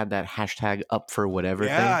because they had that hashtag up for whatever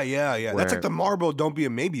thing. Yeah. That's like the Marlboro "Don't Be a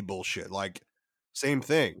Maybe" bullshit. Like, same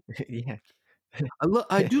thing. Yeah.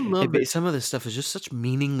 I do love that some of this stuff is just such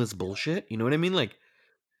meaningless bullshit. You know what I mean? Like,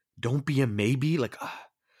 don't be a maybe. Like,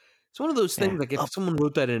 it's one of those things. Like, if someone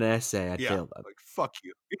wrote that in an essay, I'd fail that. Like, fuck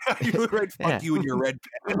you. You would write "fuck you" in your red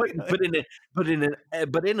pen.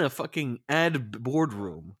 but in a fucking ad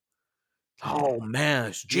boardroom. Oh man,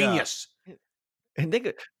 it's genius. And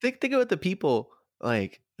think about the people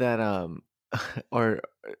like that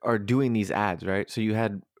are doing these ads, right? So you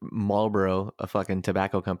had Marlboro, a fucking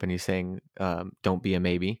tobacco company, saying don't be a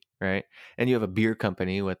maybe, right? And you have a beer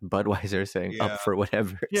company with Budweiser saying up for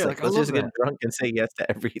whatever. It's like, let's just get drunk and say yes to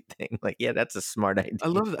everything. Like, yeah, that's a smart idea. I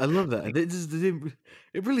love that.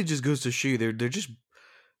 It really just goes to show you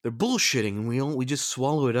they're bullshitting, and we just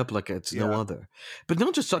swallow it up like it's no other. But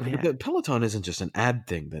don't just talk. Peloton isn't just an ad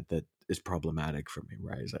thing that is problematic for me,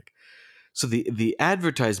 right? It's like, so the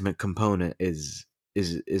advertisement component is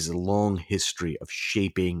is a long history of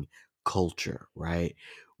shaping culture, right?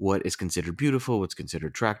 What is considered beautiful, what's considered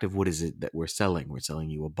attractive, what is it that we're selling? We're selling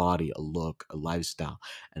you a body, a look, a lifestyle,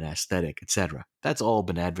 an aesthetic, etc. That's all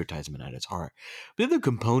been advertisement at its heart. The other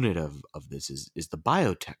component of this is the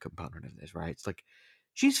biotech component of this, right? It's like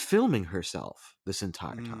she's filming herself this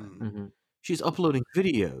entire time. Mm-hmm. She's uploading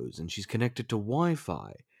videos and she's connected to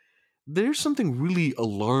Wi-Fi. There's something really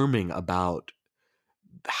alarming about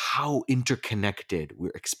how interconnected we're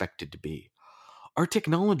expected to be. Our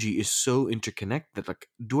technology is so interconnected. Like,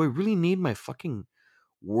 do I really need my fucking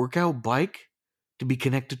workout bike to be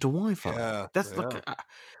connected to Wi-Fi? Yeah, That's yeah. like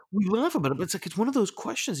we laugh about it, but it's like it's one of those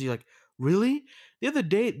questions. You're like, really?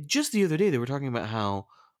 Just the other day, they were talking about how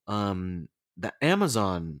the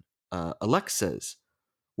Amazon Alexas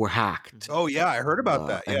were hacked. Oh yeah, I heard about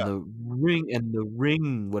that. And Yeah. the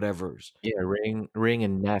ring whatever's Yeah, Ring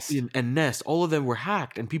and Nest. and Nest, all of them were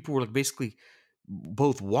hacked, and people were like basically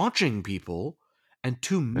both watching people and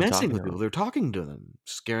messing talking with to people. them. They're talking to them,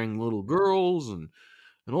 scaring little girls and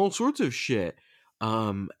all sorts of shit.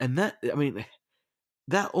 And that, I mean,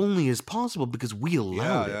 that only is possible because we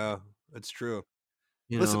allowed it. Yeah, that's true.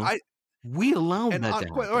 You Listen, know? We allowed and that to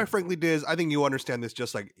quite happen. frankly, Diz, I think you understand this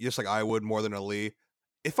just like I would more than Ali.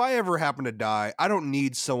 If I ever happen to die, I don't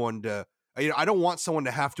need someone to. I don't want someone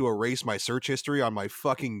to have to erase my search history on my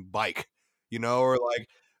fucking bike, or like,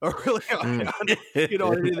 or really, on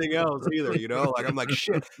anything else either. Like I'm like,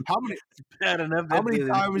 shit. How many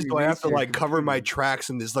times do I have to like cover my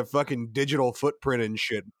tracks in this like fucking digital footprint and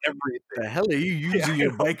shit? Everything. The hell are you using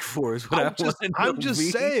your bike for? Is what I'm just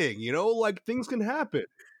saying, like things can happen.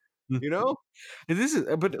 And this is,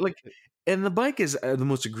 but like, and the bike is the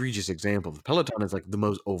most egregious example. The Peloton is like the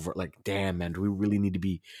most overt. Like, damn, man, do we really need to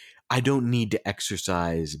be? I don't need to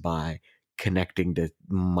exercise by connecting to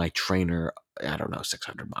my trainer. I don't know,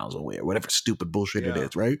 600 miles away or whatever stupid bullshit it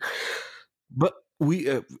is, right? But we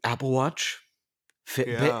Apple Watch,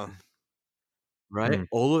 Fitbit, right?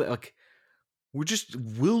 All of it, like, we're just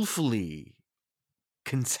willfully,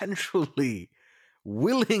 consensually,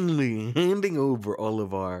 willingly handing over all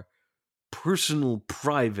of our personal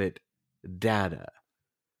private data,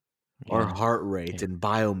 our heart rate and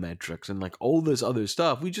biometrics and like all this other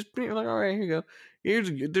stuff. We just like, all right, here you go.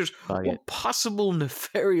 There's what possible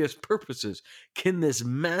nefarious purposes can this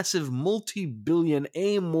massive multi-billion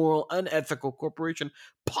amoral unethical corporation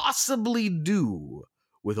possibly do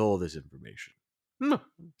with all this information? No.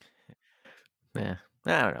 Yeah.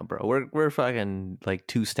 I don't know, bro. We're fucking like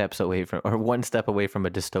 2 steps away from, or 1 step away from a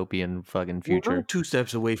dystopian fucking future. We're not 2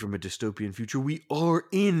 steps away from a dystopian future. We are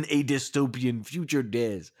in a dystopian future,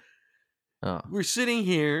 Des. Oh. We're sitting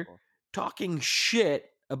here talking shit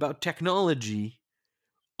about technology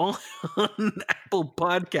on Apple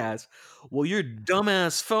Podcasts while your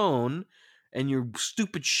dumbass phone and your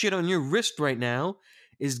stupid shit on your wrist right now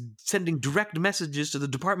is sending direct messages to the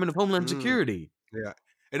Department of Homeland Security. Yeah.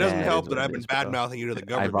 It doesn't help that I've been bad-mouthing you to the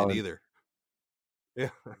government either.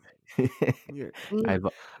 Yeah.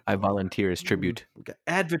 I volunteer as tribute. We got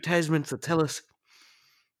advertisements that tell us,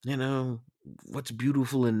 what's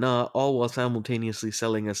beautiful and not, all while simultaneously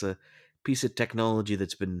selling us a piece of technology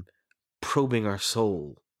that's been probing our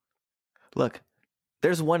soul. Look,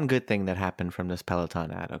 there's one good thing that happened from this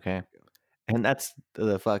Peloton ad, okay? And that's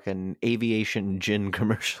the fucking aviation gin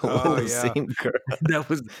commercial. Oh, yeah. That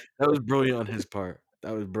was brilliant on his part.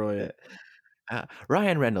 That was brilliant.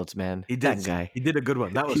 Ryan Reynolds, man. That guy. He did a good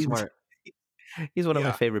one. That was smart. He's one of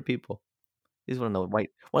my favorite people. He's one of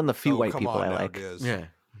the few white people I like. Yeah.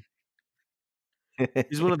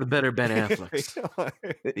 He's one of the better Ben Afflecks.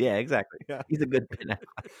 Yeah, exactly. Yeah. He's a good Ben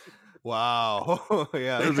Affleck. Wow.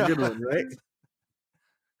 Yeah. That was a good one, right?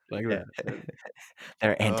 Like that.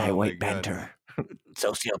 They're anti-white banter.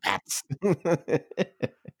 Sociopaths.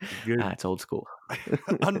 It's old school.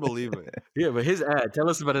 Unbelievable. Yeah, but his ad. Tell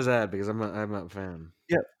us about his ad because I'm not a fan.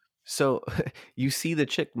 Yeah. So you see the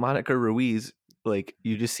chick Monica Ruiz, like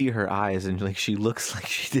you just see her eyes, and like she looks like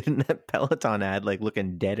she did in that Peloton ad, like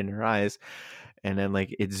looking dead in her eyes, and then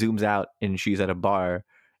like it zooms out, and she's at a bar,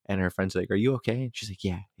 and her friend's like, "Are you okay?" And she's like,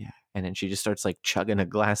 "Yeah." And then she just starts like chugging a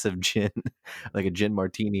glass of gin, like a gin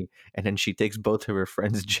martini. And then she takes both of her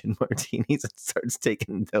friends' gin martinis and starts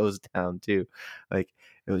taking those down too. Like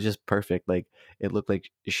it was just perfect. Like it looked like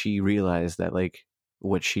she realized that like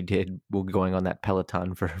what she did going on that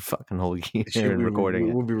Peloton for a fucking whole year and recording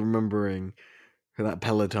it. We'll be remembering that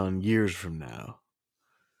Peloton years from now.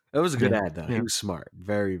 That was a good ad though. Yeah. He was smart.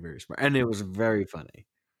 Very, very smart. And it was very funny.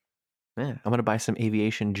 Yeah. I'm going to buy some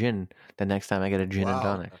aviation gin the next time I get a gin and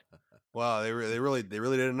tonic. Wow, they really did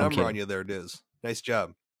a number on you there, Diz. Nice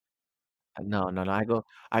job. No.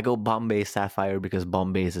 I go Bombay Sapphire because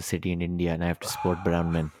Bombay is a city in India, and I have to support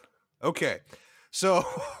brown men. Okay, so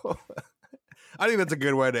I think that's a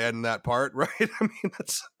good way to end that part, right? I mean,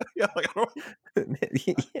 that's like I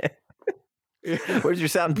Yeah. don't. Where's your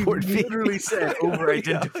soundboard? You Fee? literally said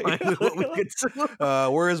over-identifying what we could say.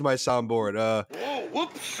 Where is my soundboard? Oh,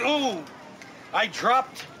 whoops! Oh, I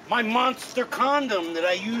dropped my monster condom that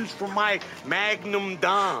I use for my Magnum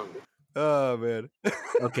dong. Oh man,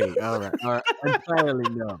 Okay, all right. Entirely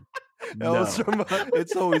no. that was from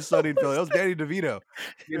It's Always Sunny in Philly. That was Danny DeVito.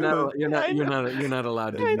 You're not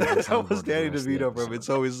allowed to. use the That was soundboard for the Danny rest of the DeVito from episode. It's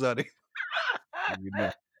Always Sunny.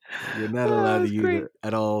 You're not Oh, allowed to that's use great. it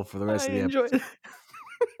at all for the rest of I the enjoy episode.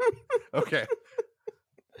 Okay.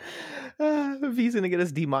 V's gonna get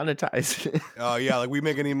us demonetized. Oh yeah, like we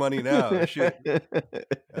make any money now? Shit.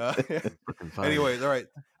 Fucking fine. Anyways, all right.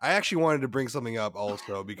 I actually wanted to bring something up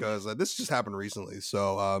also because this just happened recently.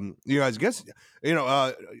 So, you guys,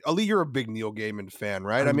 Ali, you're a big Neil Gaiman fan,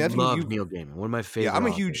 right? I mean, I think love you. Neil Gaiman, one of my favorite. Yeah, I'm a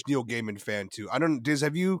authors. huge Neil Gaiman fan too. I don't. Diz,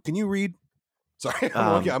 have you? Can you read? Sorry,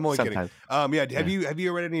 I'm only kidding. Sometimes. Yeah, have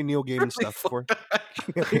you read any Neil Gaiman stuff before?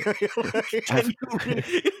 You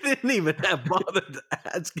didn't even have bothered to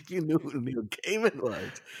ask if you knew who Neil Gaiman was.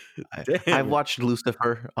 Damn. I've watched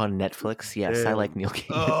Lucifer on Netflix. Yes, I Damn. like Neil Gaiman.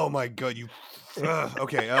 Oh my god, you.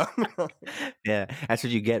 Okay. Yeah, that's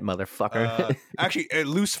what you get, motherfucker. Actually,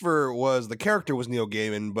 Lucifer the character was Neil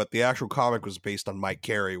Gaiman, but the actual comic was based on Mike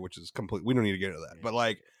Carey, which is complete. We don't need to get into that, but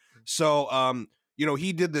like, so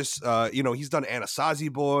he did this. He's done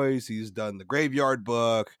Anasazi Boys. He's done The Graveyard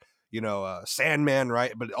Book. Sandman,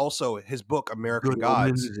 right? But also his book American Good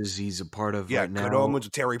Gods. Omens he's a part of Yeah, right now. Good Omens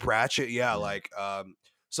with Terry Pratchett. Yeah, like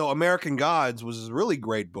so American Gods was a really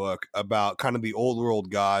great book about kind of the old world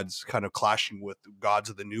gods kind of clashing with the gods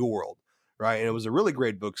of the new world, right? And it was a really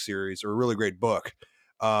great book series or a really great book.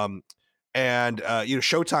 Showtime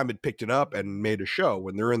had picked it up and made a show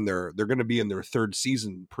when they're going to be in their third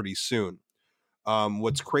season pretty soon.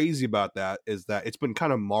 What's crazy about that is that it's been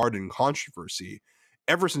kind of marred in controversy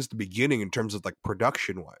ever since the beginning in terms of like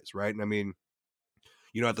production wise, right? And I mean,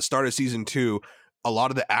 at the start of season 2, a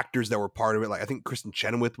lot of the actors that were part of it, like I think Kristen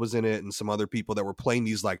Chenoweth was in it and some other people that were playing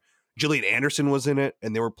these, like Gillian Anderson was in it,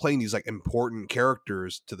 and they were playing these like important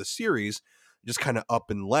characters to the series, just kind of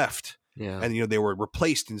up and left. Yeah. And, they were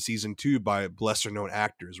replaced in season 2 by lesser known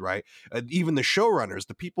actors, right? Even the showrunners,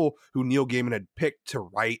 the people who Neil Gaiman had picked to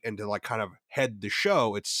write and to like kind of head the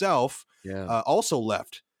show itself, also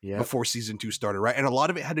left before season 2 started, right? And a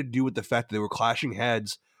lot of it had to do with the fact that they were clashing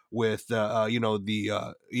heads with either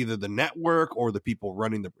the network or the people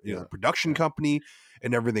running the production company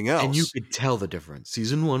and everything else. And you could tell the difference.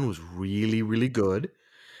 Season 1 was really, really good.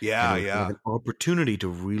 Yeah, and it had an opportunity to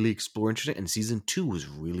really explore interesting. And season 2 was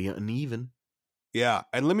really uneven. Yeah,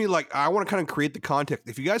 and I want to kind of create the context.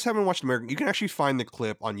 If you guys haven't watched American, you can actually find the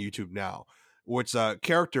clip on YouTube now, where it's a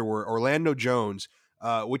character where Orlando Jones,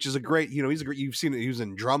 which is a great, he's a great. You've seen it. He was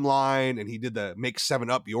in Drumline, and he did the Make 7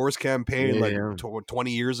 Up Yours campaign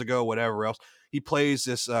 20 years ago, whatever else. He plays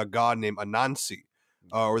this god named Anansi,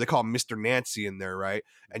 or they call him Mr. Nancy in there, right?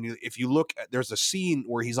 And if you look, there's a scene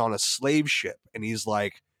where he's on a slave ship, and he's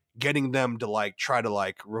like getting them to like try to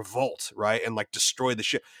like revolt, right, and like destroy the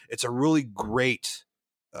ship. It's a really great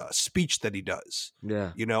speech that he does,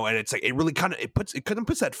 and it's like it really kind of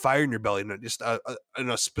puts that fire in your belly in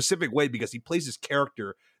a specific way, because he plays this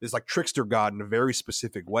character, this like trickster god, in a very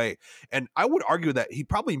specific way. And I would argue that he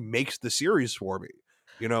probably makes the series for me,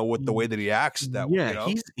 with the way that he acts.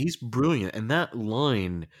 He's brilliant. And that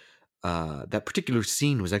line, that particular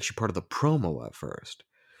scene was actually part of the promo at first.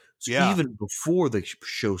 So even before the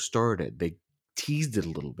show started, they teased it a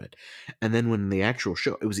little bit, and then when the actual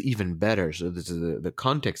show, it was even better. So this is the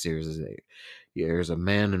context here is there's a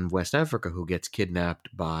man in West Africa who gets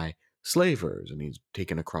kidnapped by slavers, and he's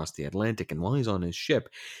taken across the Atlantic, and while he's on his ship,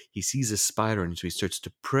 he sees a spider, and so he starts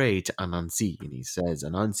to pray to Anansi, and he says,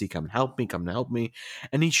 Anansi, come and help me,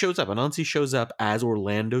 and he shows up. Anansi shows up as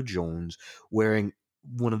Orlando Jones, wearing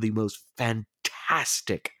one of the most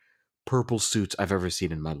fantastic purple suits I've ever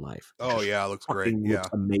seen in my life. Oh yeah, it looks great. Looks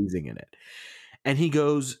amazing in it. And he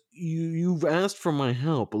goes, you've asked for my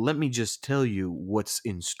help, but let me just tell you what's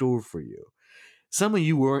in store for you. Some of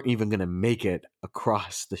you weren't even going to make it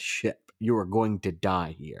across the ship. You are going to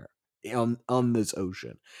die here on this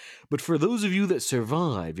ocean. But for those of you that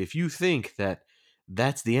survive, if you think that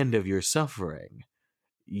that's the end of your suffering,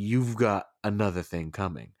 you've got another thing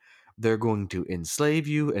coming. They're going to enslave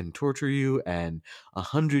you and torture you, and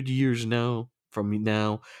 100 years from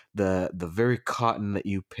now, the very cotton that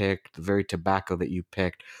you picked, the very tobacco that you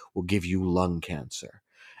picked, will give you lung cancer,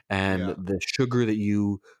 and the sugar that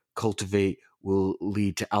you cultivate will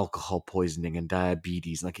lead to alcohol poisoning and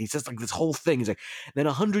diabetes. Like he says, like this whole thing. He's like, then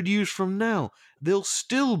 100 years from now, they'll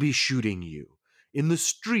still be shooting you in the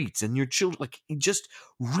streets and your children. Like he just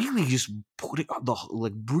really just putting on the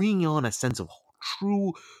like bringing on a sense of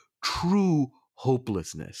true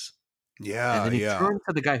hopelessness. Yeah, And then he yeah. turns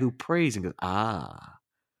to the guy who prays and goes,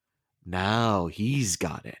 now he's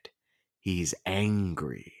got it. He's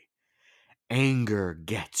angry. Anger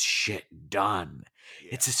gets shit done.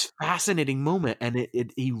 It's this fascinating moment, and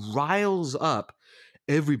he riles up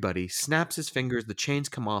everybody, snaps his fingers, the chains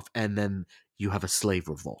come off, and then you have a slave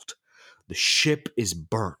revolt. The ship is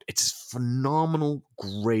burnt. It's this phenomenal,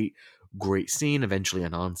 great scene. Eventually,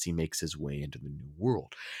 Anansi makes his way into the new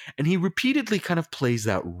world. And he repeatedly kind of plays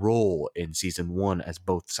that role in season 1 as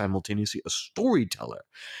both simultaneously a storyteller.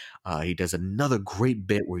 He does another great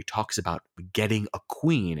bit where he talks about getting a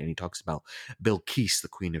queen, and he talks about Bilqis, the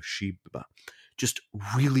queen of Sheba. Just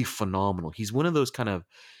really phenomenal. He's one of those kind of,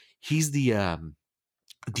 he's the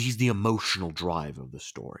emotional drive of the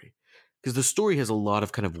story. Because the story has a lot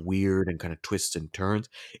of kind of weird and kind of twists and turns.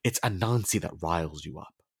 It's Anansi that riles you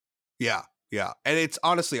up. Yeah, yeah. And it's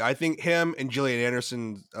honestly, I think him and Gillian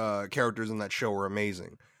Anderson's characters in that show were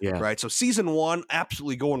amazing. Yeah. Right. So season 1,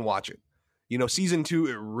 absolutely go and watch it. You know, season 2,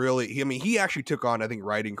 it really, he actually took on, I think,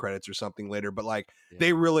 writing credits or something later, but like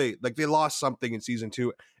they really, like they lost something in season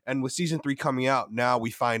 2. And with season 3 coming out, now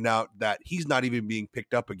we find out that he's not even being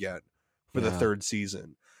picked up again for the 3rd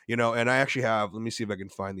season. You know, and I actually have, let me see if I can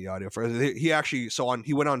find the audio for he actually,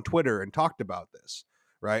 he went on Twitter and talked about this,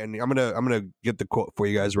 right? And I'm gonna get the quote for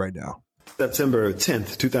you guys right now. September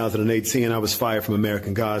 10th, 2018, I was fired from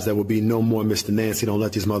American Gods. There will be no more Mr. Nancy. Don't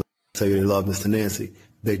let these mother tell you they love Mr. Nancy.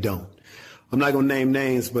 They don't. I'm not going to name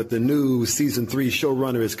names, but the new season 3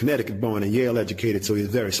 showrunner is Connecticut born and Yale educated, so he's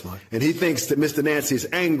very smart. And he thinks that Mr. Nancy's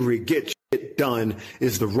angry, get shit done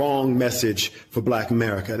is the wrong message for Black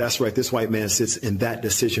America. That's right. This white man sits in that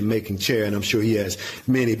decision-making chair, and I'm sure he has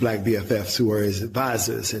many Black BFFs who are his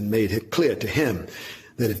advisors and made it clear to him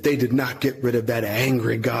that if they did not get rid of that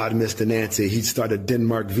angry God, Mr. Nancy, he'd start a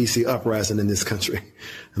Denmark VC uprising in this country.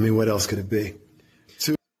 I mean, what else could it be?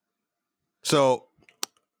 So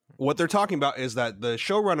what they're talking about is that the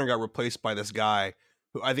showrunner got replaced by this guy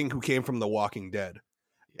who came from The Walking Dead.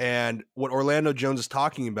 And what Orlando Jones is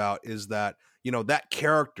talking about is that, you know, that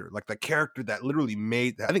character, like the character that literally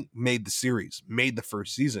made the series, made the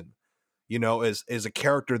first season, you know, is a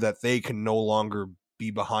character that they can no longer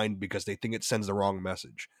be behind because they think it sends the wrong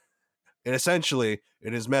message. And essentially,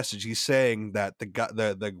 in his message, he's saying that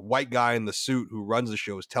the white guy in the suit who runs the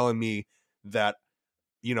show is telling me that,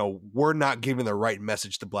 you know, we're not giving the right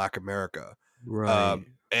message to Black America. Right.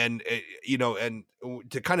 And you know, and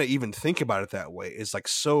to kind of even think about it that way is like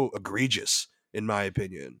so egregious, in my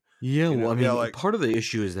opinion. Yeah, You know, well, I mean, yeah, like- part of the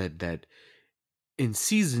issue is that in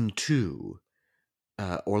season 2,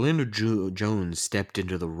 Orlando Jones stepped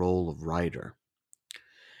into the role of writer.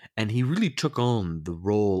 And he really took on the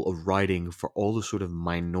role of writing for all the sort of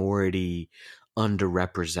minority,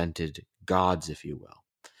 underrepresented gods, if you will.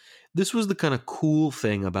 This was the kind of cool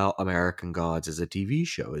thing about American Gods as a TV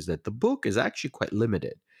show, is that the book is actually quite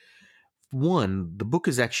limited. One, the book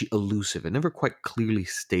is actually elusive. It never quite clearly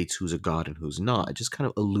states who's a god and who's not. It just kind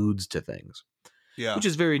of alludes to things. Yeah. Which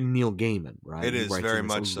is very Neil Gaiman, right? It He is writes very in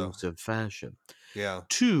this much so. elusive fashion. Yeah.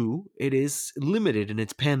 2, it is limited in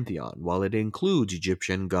its pantheon. While it includes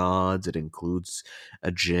Egyptian gods, it includes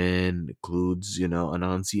a jinn, it includes, you know,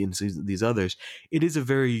 Anansi and these others, it is a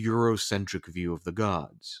very Eurocentric view of the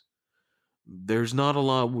gods. There's not a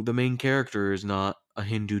lot, the main character is not a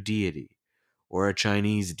Hindu deity or a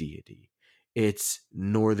Chinese deity. It's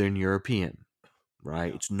Northern European,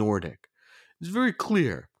 right? It's Nordic. It's very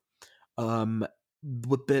clear.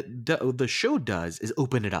 What the show does is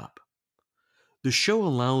open it up. The show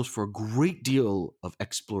allows for a great deal of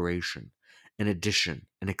exploration and addition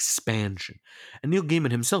and expansion. And Neil Gaiman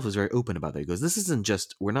himself is very open about that. He goes, this isn't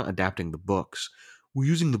just, we're not adapting the books. We're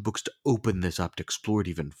using the books to open this up, to explore it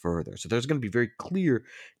even further. So there's going to be very clear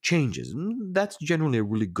changes. And that's generally a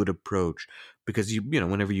really good approach, because you know,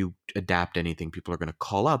 whenever you adapt anything, people are going to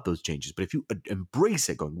call out those changes. But if you embrace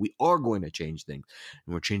it, going, we are going to change things,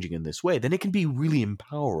 and we're changing in this way, then it can be really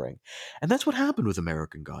empowering. And that's what happened with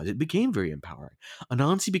American Gods. It became very empowering.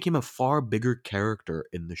 Anansi became a far bigger character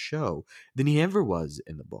in the show than he ever was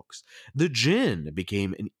in the books. The Jinn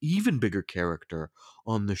became an even bigger character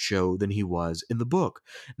on the show than he was in the book,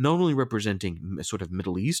 not only representing a sort of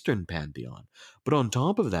Middle Eastern pantheon, but on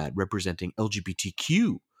top of that, representing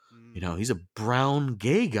LGBTQ. You know, he's a brown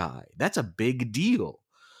gay guy. That's a big deal.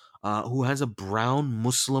 Who has a brown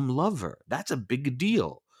Muslim lover. That's a big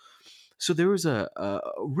deal. So there was a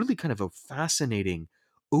really kind of a fascinating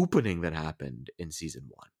opening that happened in season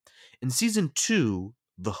 1. In season 2,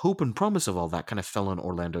 the hope and promise of all that kind of fell on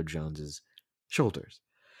Orlando Jones's shoulders.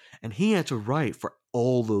 And he had to write for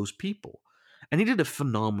all those people. And he did a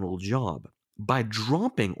phenomenal job by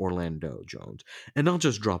dropping Orlando Jones. And not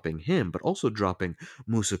just dropping him, but also dropping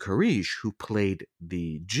Musa Karish, who played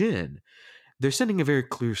the Jinn. They're sending a very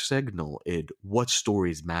clear signal in what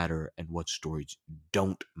stories matter and what stories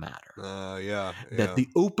don't matter. Yeah. That the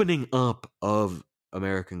opening up of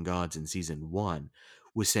American Gods in season 1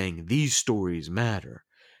 was saying these stories matter.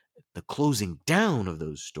 The closing down of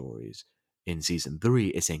those stories in season 3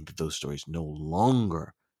 is saying that those stories no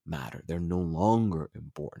longer matter. They're no longer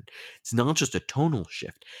important. It's not just a tonal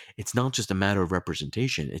shift. It's not just a matter of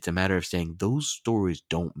representation. It's a matter of saying those stories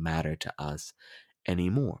don't matter to us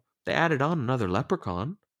anymore. They added on another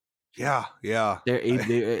leprechaun. Yeah.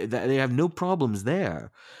 They have no problems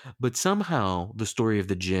there. But somehow the story of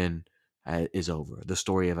the Jinn is over. The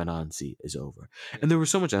story of Anansi is over. And there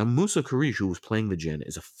was so much. Musa Karish, who was playing the Jinn,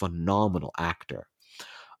 is a phenomenal actor.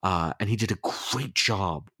 And he did a great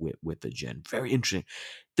job with the Jinn. Very interesting.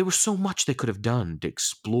 There was so much they could have done to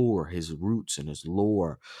explore his roots and his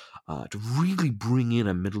lore, to really bring in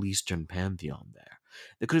a Middle Eastern pantheon there.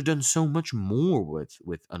 They could have done so much more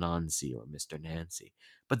with Anansi or Mr. Nancy,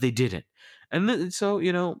 but they didn't. And so,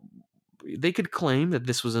 they could claim that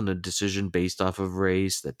this wasn't a decision based off of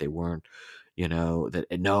race, that they weren't,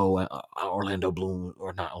 Orlando Bloom,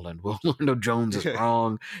 or not Orlando, Orlando Jones is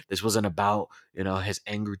wrong. This wasn't about, his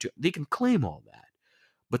anger. They can claim all that.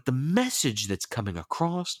 But the message that's coming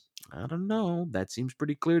across, I don't know. That seems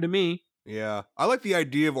pretty clear to me. Yeah. I like the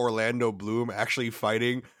idea of Orlando Bloom actually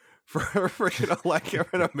fighting for like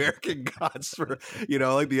an American Gods, for,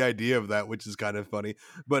 I like the idea of that, which is kind of funny.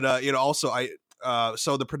 But, also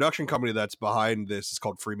so the production company that's behind this is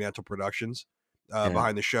called Fremantle Productions,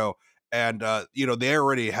 behind the show. And, they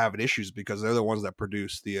already have issues because they're the ones that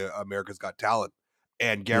produce the America's Got Talent.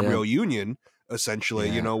 And Gabrielle Union,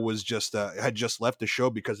 essentially, was just had just left the show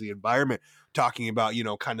because of the environment, talking about,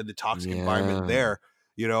 kind of the toxic environment there,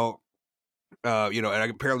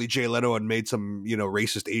 and apparently Jay Leno had made some,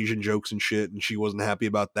 racist Asian jokes and shit, and she wasn't happy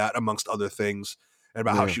about that, amongst other things, and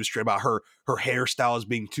about how she was straight about her hairstyle as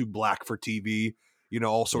being too black for TV,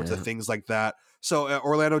 all sorts of things like that. So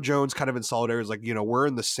Orlando Jones, kind of in solidarity, is like, we're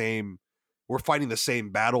fighting the same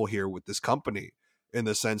battle here with this company, in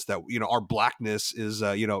the sense that, our blackness is,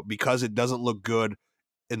 because it doesn't look good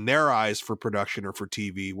in their eyes for production or for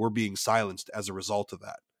TV, we're being silenced as a result of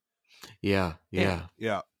that. Yeah. They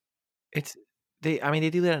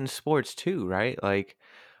do that in sports too, right? Like,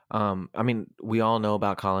 we all know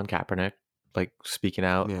about Colin Kaepernick, like, speaking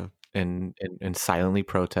out and silently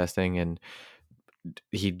protesting, and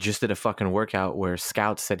he just did a fucking workout where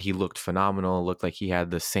scouts said he looked phenomenal, looked like he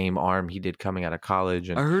had the same arm he did coming out of college.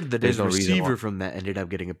 And I heard that his receiver from that ended up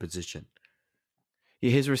getting a position.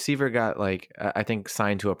 His receiver got, like, I think,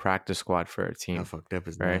 signed to a practice squad for a team. Oh, fuck, that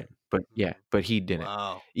was right. But he didn't.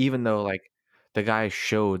 Wow. Even though, like, the guy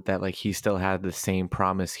showed that, like, he still had the same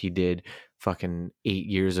promise he did fucking 8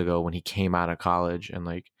 years ago when he came out of college, and,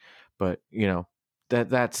 like, but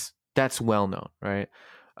that's well known, right?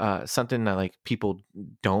 Something that, like, people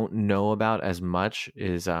don't know about as much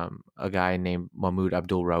is a guy named Mahmoud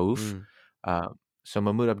Abdul Rauf. So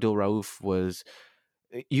Mahmoud Abdul Rauf was,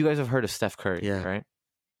 you guys have heard of Steph Curry, right?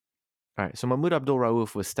 All right, so Mahmoud Abdul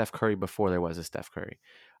Rauf was Steph Curry before there was a Steph Curry.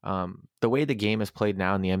 The way the game is played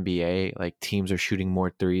now in the NBA, like, teams are shooting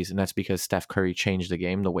more threes, and that's because Steph Curry changed the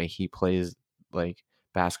game. The way he plays, like,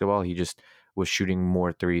 basketball, he just was shooting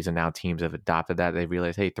more threes, and now teams have adopted that. They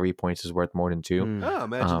realize, hey, 3 points is worth more than 2. Oh,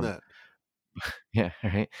 imagine that. Yeah,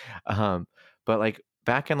 right. But, like,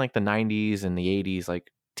 back in, like, the 90s and the 80s,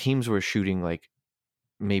 like, teams were shooting, like,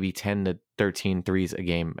 maybe 10 to 13 threes a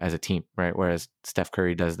game as a team, right? Whereas Steph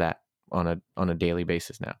Curry does that on a daily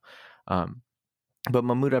basis now. But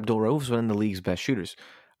Mahmoud Abdul Rauf was one of the league's best shooters.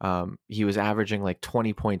 He was averaging, like,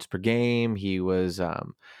 20 points per game. He was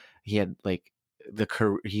he had, like,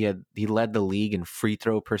 he led the league in free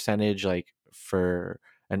throw percentage, like, for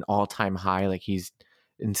an all-time high. Like, he's,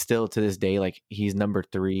 and still to this day, like, he's number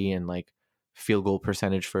 3 in, like, field goal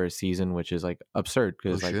percentage for a season, which is, like, absurd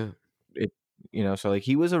because it, so, like,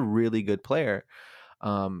 he was a really good player.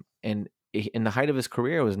 And in the height of his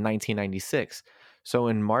career was 1996. So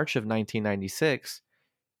in March of 1996,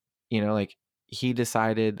 like, he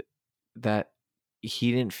decided that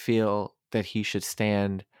he didn't feel that he should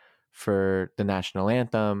stand for the national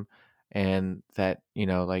anthem, and that,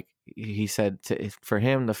 like, he said, for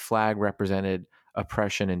him, the flag represented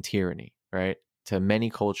oppression and tyranny, right? To many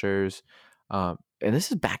cultures, and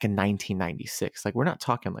this is back in 1996. Like, we're not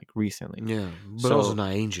talking like recently. Yeah, but So- also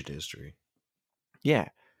not ancient history. Yeah,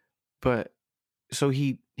 but so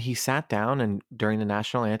he sat down, and during the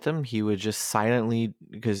national anthem, he would just silently,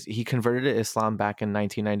 because he converted to Islam back in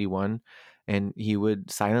 1991, and he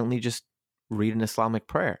would silently just read an Islamic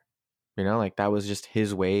prayer. You know, like that was just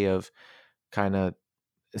his way of kind of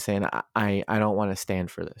saying, I don't want to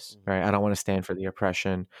stand for this, right? I don't want to stand for the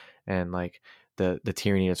oppression and like the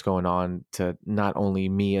tyranny that's going on to not only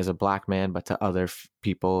me as a black man, but to other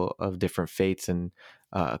people of different faiths and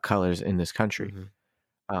colors in this country.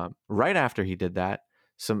 Right after he did that,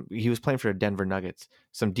 he was playing for the Denver Nuggets.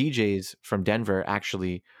 Some DJs from Denver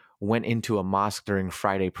actually went into a mosque during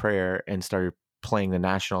Friday prayer and started playing the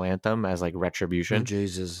national anthem as like retribution.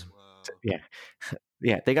 Jesus. Yeah.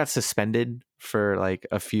 Yeah, they got suspended for like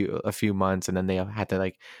a few months, and then they had to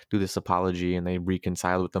like do this apology, and they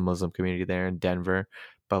reconciled with the Muslim community there in Denver.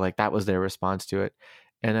 But like that was their response to it.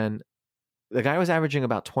 And then the guy was averaging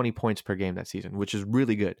about 20 points per game that season, which is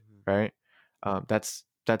really good, right? That's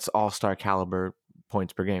all-star caliber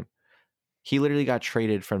points per game. He literally got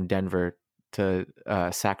traded from Denver to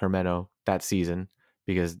Sacramento that season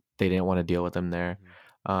because they didn't want to deal with him there.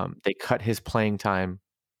 They cut his playing time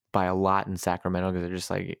by a lot in Sacramento because they're just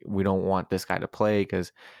like, we don't want this guy to play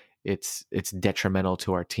because it's detrimental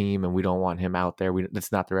to our team, and we don't want him out there.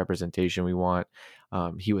 That's not the representation we want.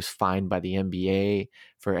 He was fined by the NBA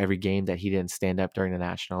for every game that he didn't stand up during the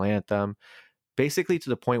national anthem, basically to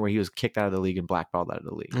the point where he was kicked out of the league and blackballed out of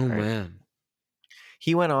the league. Oh right? man.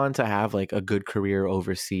 He went on to have like a good career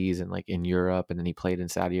overseas and like in Europe, and then he played in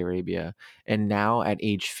Saudi Arabia. And now at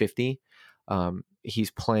age 50,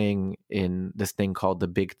 he's playing in this thing called the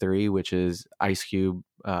Big Three, which is Ice Cube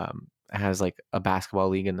has like a basketball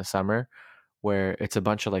league in the summer where it's a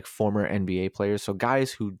bunch of like former NBA players. So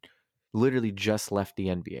guys who literally just left the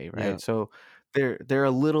NBA, right? Yeah. So they're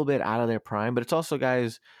a little bit out of their prime, but it's also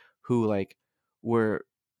guys who like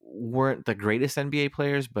weren't the greatest NBA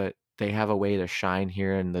players, but they have a way to shine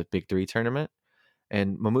here in the Big Three tournament.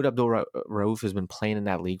 And Mahmoud Abdul-Rauf has been playing in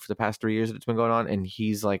that league for the past 3 years that it's been going on, and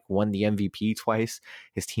he's like won the MVP twice.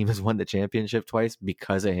 His team has won the championship twice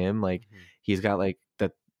because of him. Like he's got like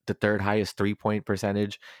the third highest 3-point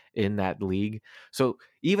percentage in that league. So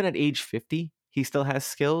even at age 50, he still has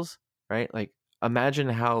skills, right? Like imagine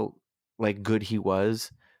how like good he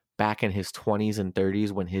was back in his 20s and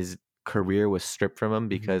 30s when his career was stripped from him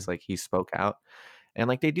because like he spoke out. And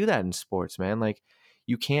like they do that in sports, man. Like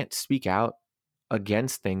you can't speak out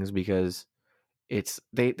against things because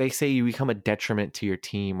they say you become a detriment to your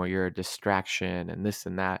team or you're a distraction and this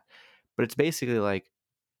and that. But it's basically like,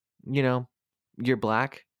 you know, you're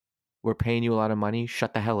black, we're paying you a lot of money,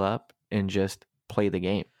 shut the hell up and just play the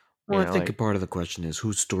game. Well, You know, I think like- a part of the question is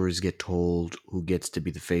whose stories get told, who gets to be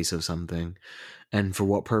the face of something, and for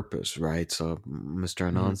what purpose, right? So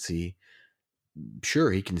Mr. Anansi,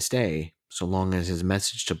 sure, he can stay so long as his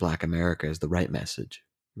message to Black America is the right message,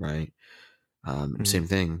 right? Same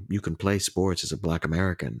thing. You can play sports as a Black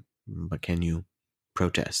American, but can you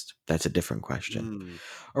protest? That's a different question.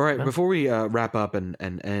 All right, Yeah. before we wrap up and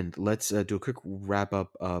end, let's do a quick wrap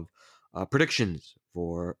up of predictions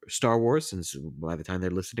for Star Wars, since by the time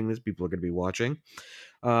they're listening to this, people are going to be watching.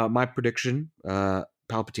 My prediction,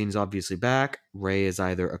 Palpatine's obviously back. Rey is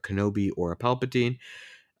either a Kenobi or a Palpatine.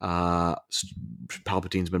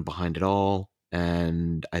 Palpatine's been behind it all,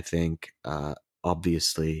 and I think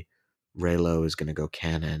obviously Reylo is going to go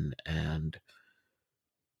canon, and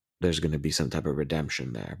there's going to be some type of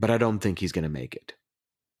redemption there. But I don't think he's going to make it.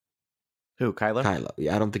 Who, Kylo? Kylo.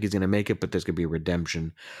 Yeah, I don't think he's going to make it, but there's going to be a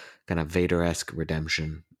redemption, kind of Vader-esque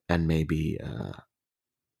redemption, and maybe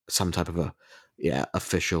some type of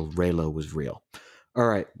official Reylo was real. All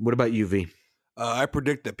right, what about you, V? I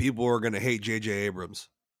predict that people are going to hate J.J. Abrams.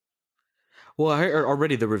 Well, I heard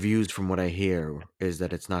already the reviews from what I hear is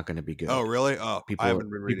that it's not going to be good. Oh, really? Oh, I haven't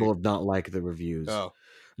been reading. People have not liked the reviews. Oh,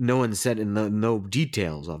 No one said in no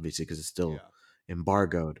details, obviously, because it's still yeah.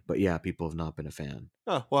 embargoed. But yeah, people have not been a fan.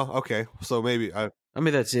 Oh, well, okay. So maybe I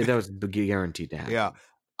mean, that's it. That was guaranteed to happen. Yeah.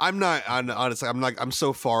 Honestly, I'm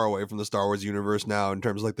so far away from the Star Wars universe now in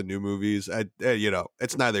terms of like the new movies.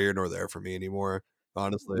 It's neither here nor there for me anymore,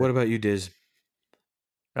 honestly. What about you, Diz?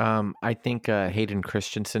 I think Hayden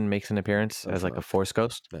Christensen makes an appearance as like a Force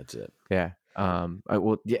Ghost. That's it. Yeah. I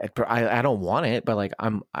don't want it, but like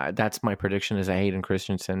that's my prediction is that Hayden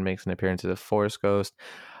Christensen makes an appearance as a Force Ghost.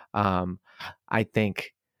 I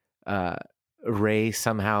think Rey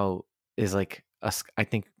somehow is like I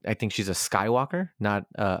think she's a Skywalker, not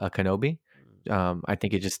a Kenobi. I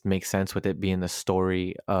think it just makes sense with it being the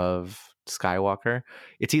story of Skywalker.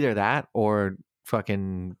 It's either that or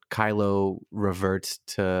fucking Kylo reverts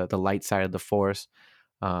to the light side of the Force,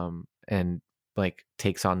 and like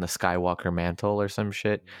takes on the Skywalker mantle or some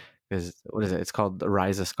shit. Because what is it? It's called the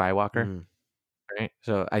Rise of Skywalker. Mm. Right.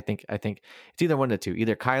 So I think it's either one of the two.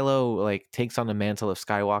 Either Kylo like takes on the mantle of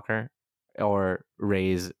Skywalker, or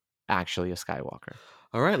Rey's actually a Skywalker.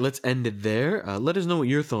 All right, let's end it there. Let us know what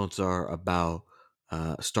your thoughts are about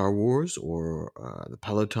Star Wars or the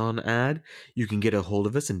Peloton ad. You can get a hold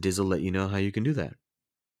of us, and Diz will let you know how you can do that.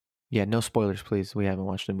 Yeah, no spoilers, please. We haven't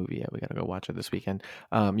watched the movie yet. We got to go watch it this weekend.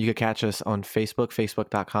 You can catch us on Facebook,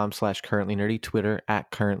 facebook.com/currentlynerdy, Twitter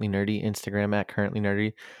 @currentlynerdy, Instagram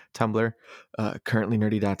 @currentlynerdy, Tumblr,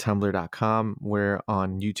 currentlynerdy.tumblr.com. We're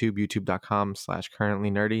on YouTube,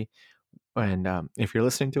 youtube.com/currentlynerdy. And if you're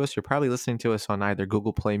listening to us, you're probably listening to us on either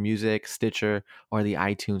Google Play Music, Stitcher, or the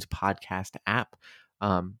iTunes podcast app.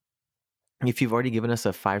 If you've already given us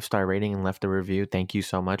a 5-star rating and left a review, thank you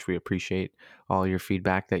so much. We appreciate all your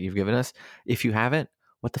feedback that you've given us. If you haven't,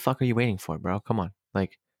 what the fuck are you waiting for, bro? Come on.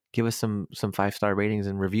 Like, give us some 5-star ratings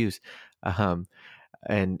and reviews.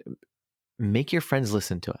 And make your friends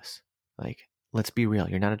listen to us. Like, let's be real.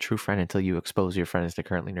 You're not a true friend until you expose your friends to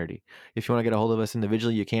Currently Nerdy. If you want to get a hold of us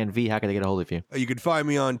individually, you can. V, how can they get a hold of you? You can find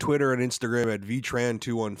me on Twitter and Instagram at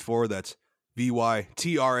VTran214. That's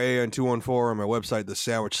VYTRA on 214 on my website,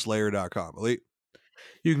 thesandwichslayer.com. Elite.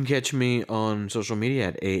 You can catch me on social media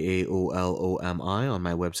at AAOLOMI on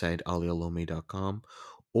my website, aliolomi.com,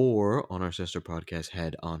 or on our sister podcast,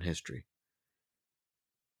 Head on History.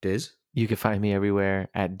 Diz? You can find me everywhere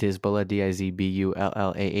at Dizbullah,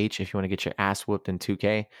 DIZBULLAH. If you want to get your ass whooped in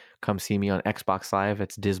 2K, come see me on Xbox Live.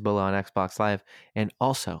 It's Dizbullah on Xbox Live. And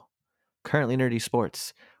also, Currently Nerdy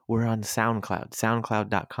Sports. We're on SoundCloud,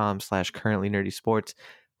 soundcloud.com/currently nerdy sports.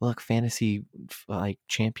 Look, fantasy like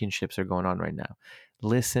championships are going on right now.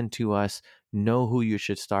 Listen to us, know who you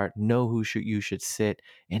should start, know who you should sit,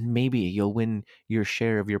 and maybe you'll win your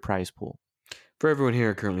share of your prize pool. For everyone here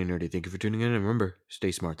at Currently Nerdy, thank you for tuning in, and remember,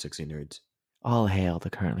 stay smart, sexy nerds. All hail the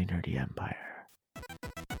Currently Nerdy Empire.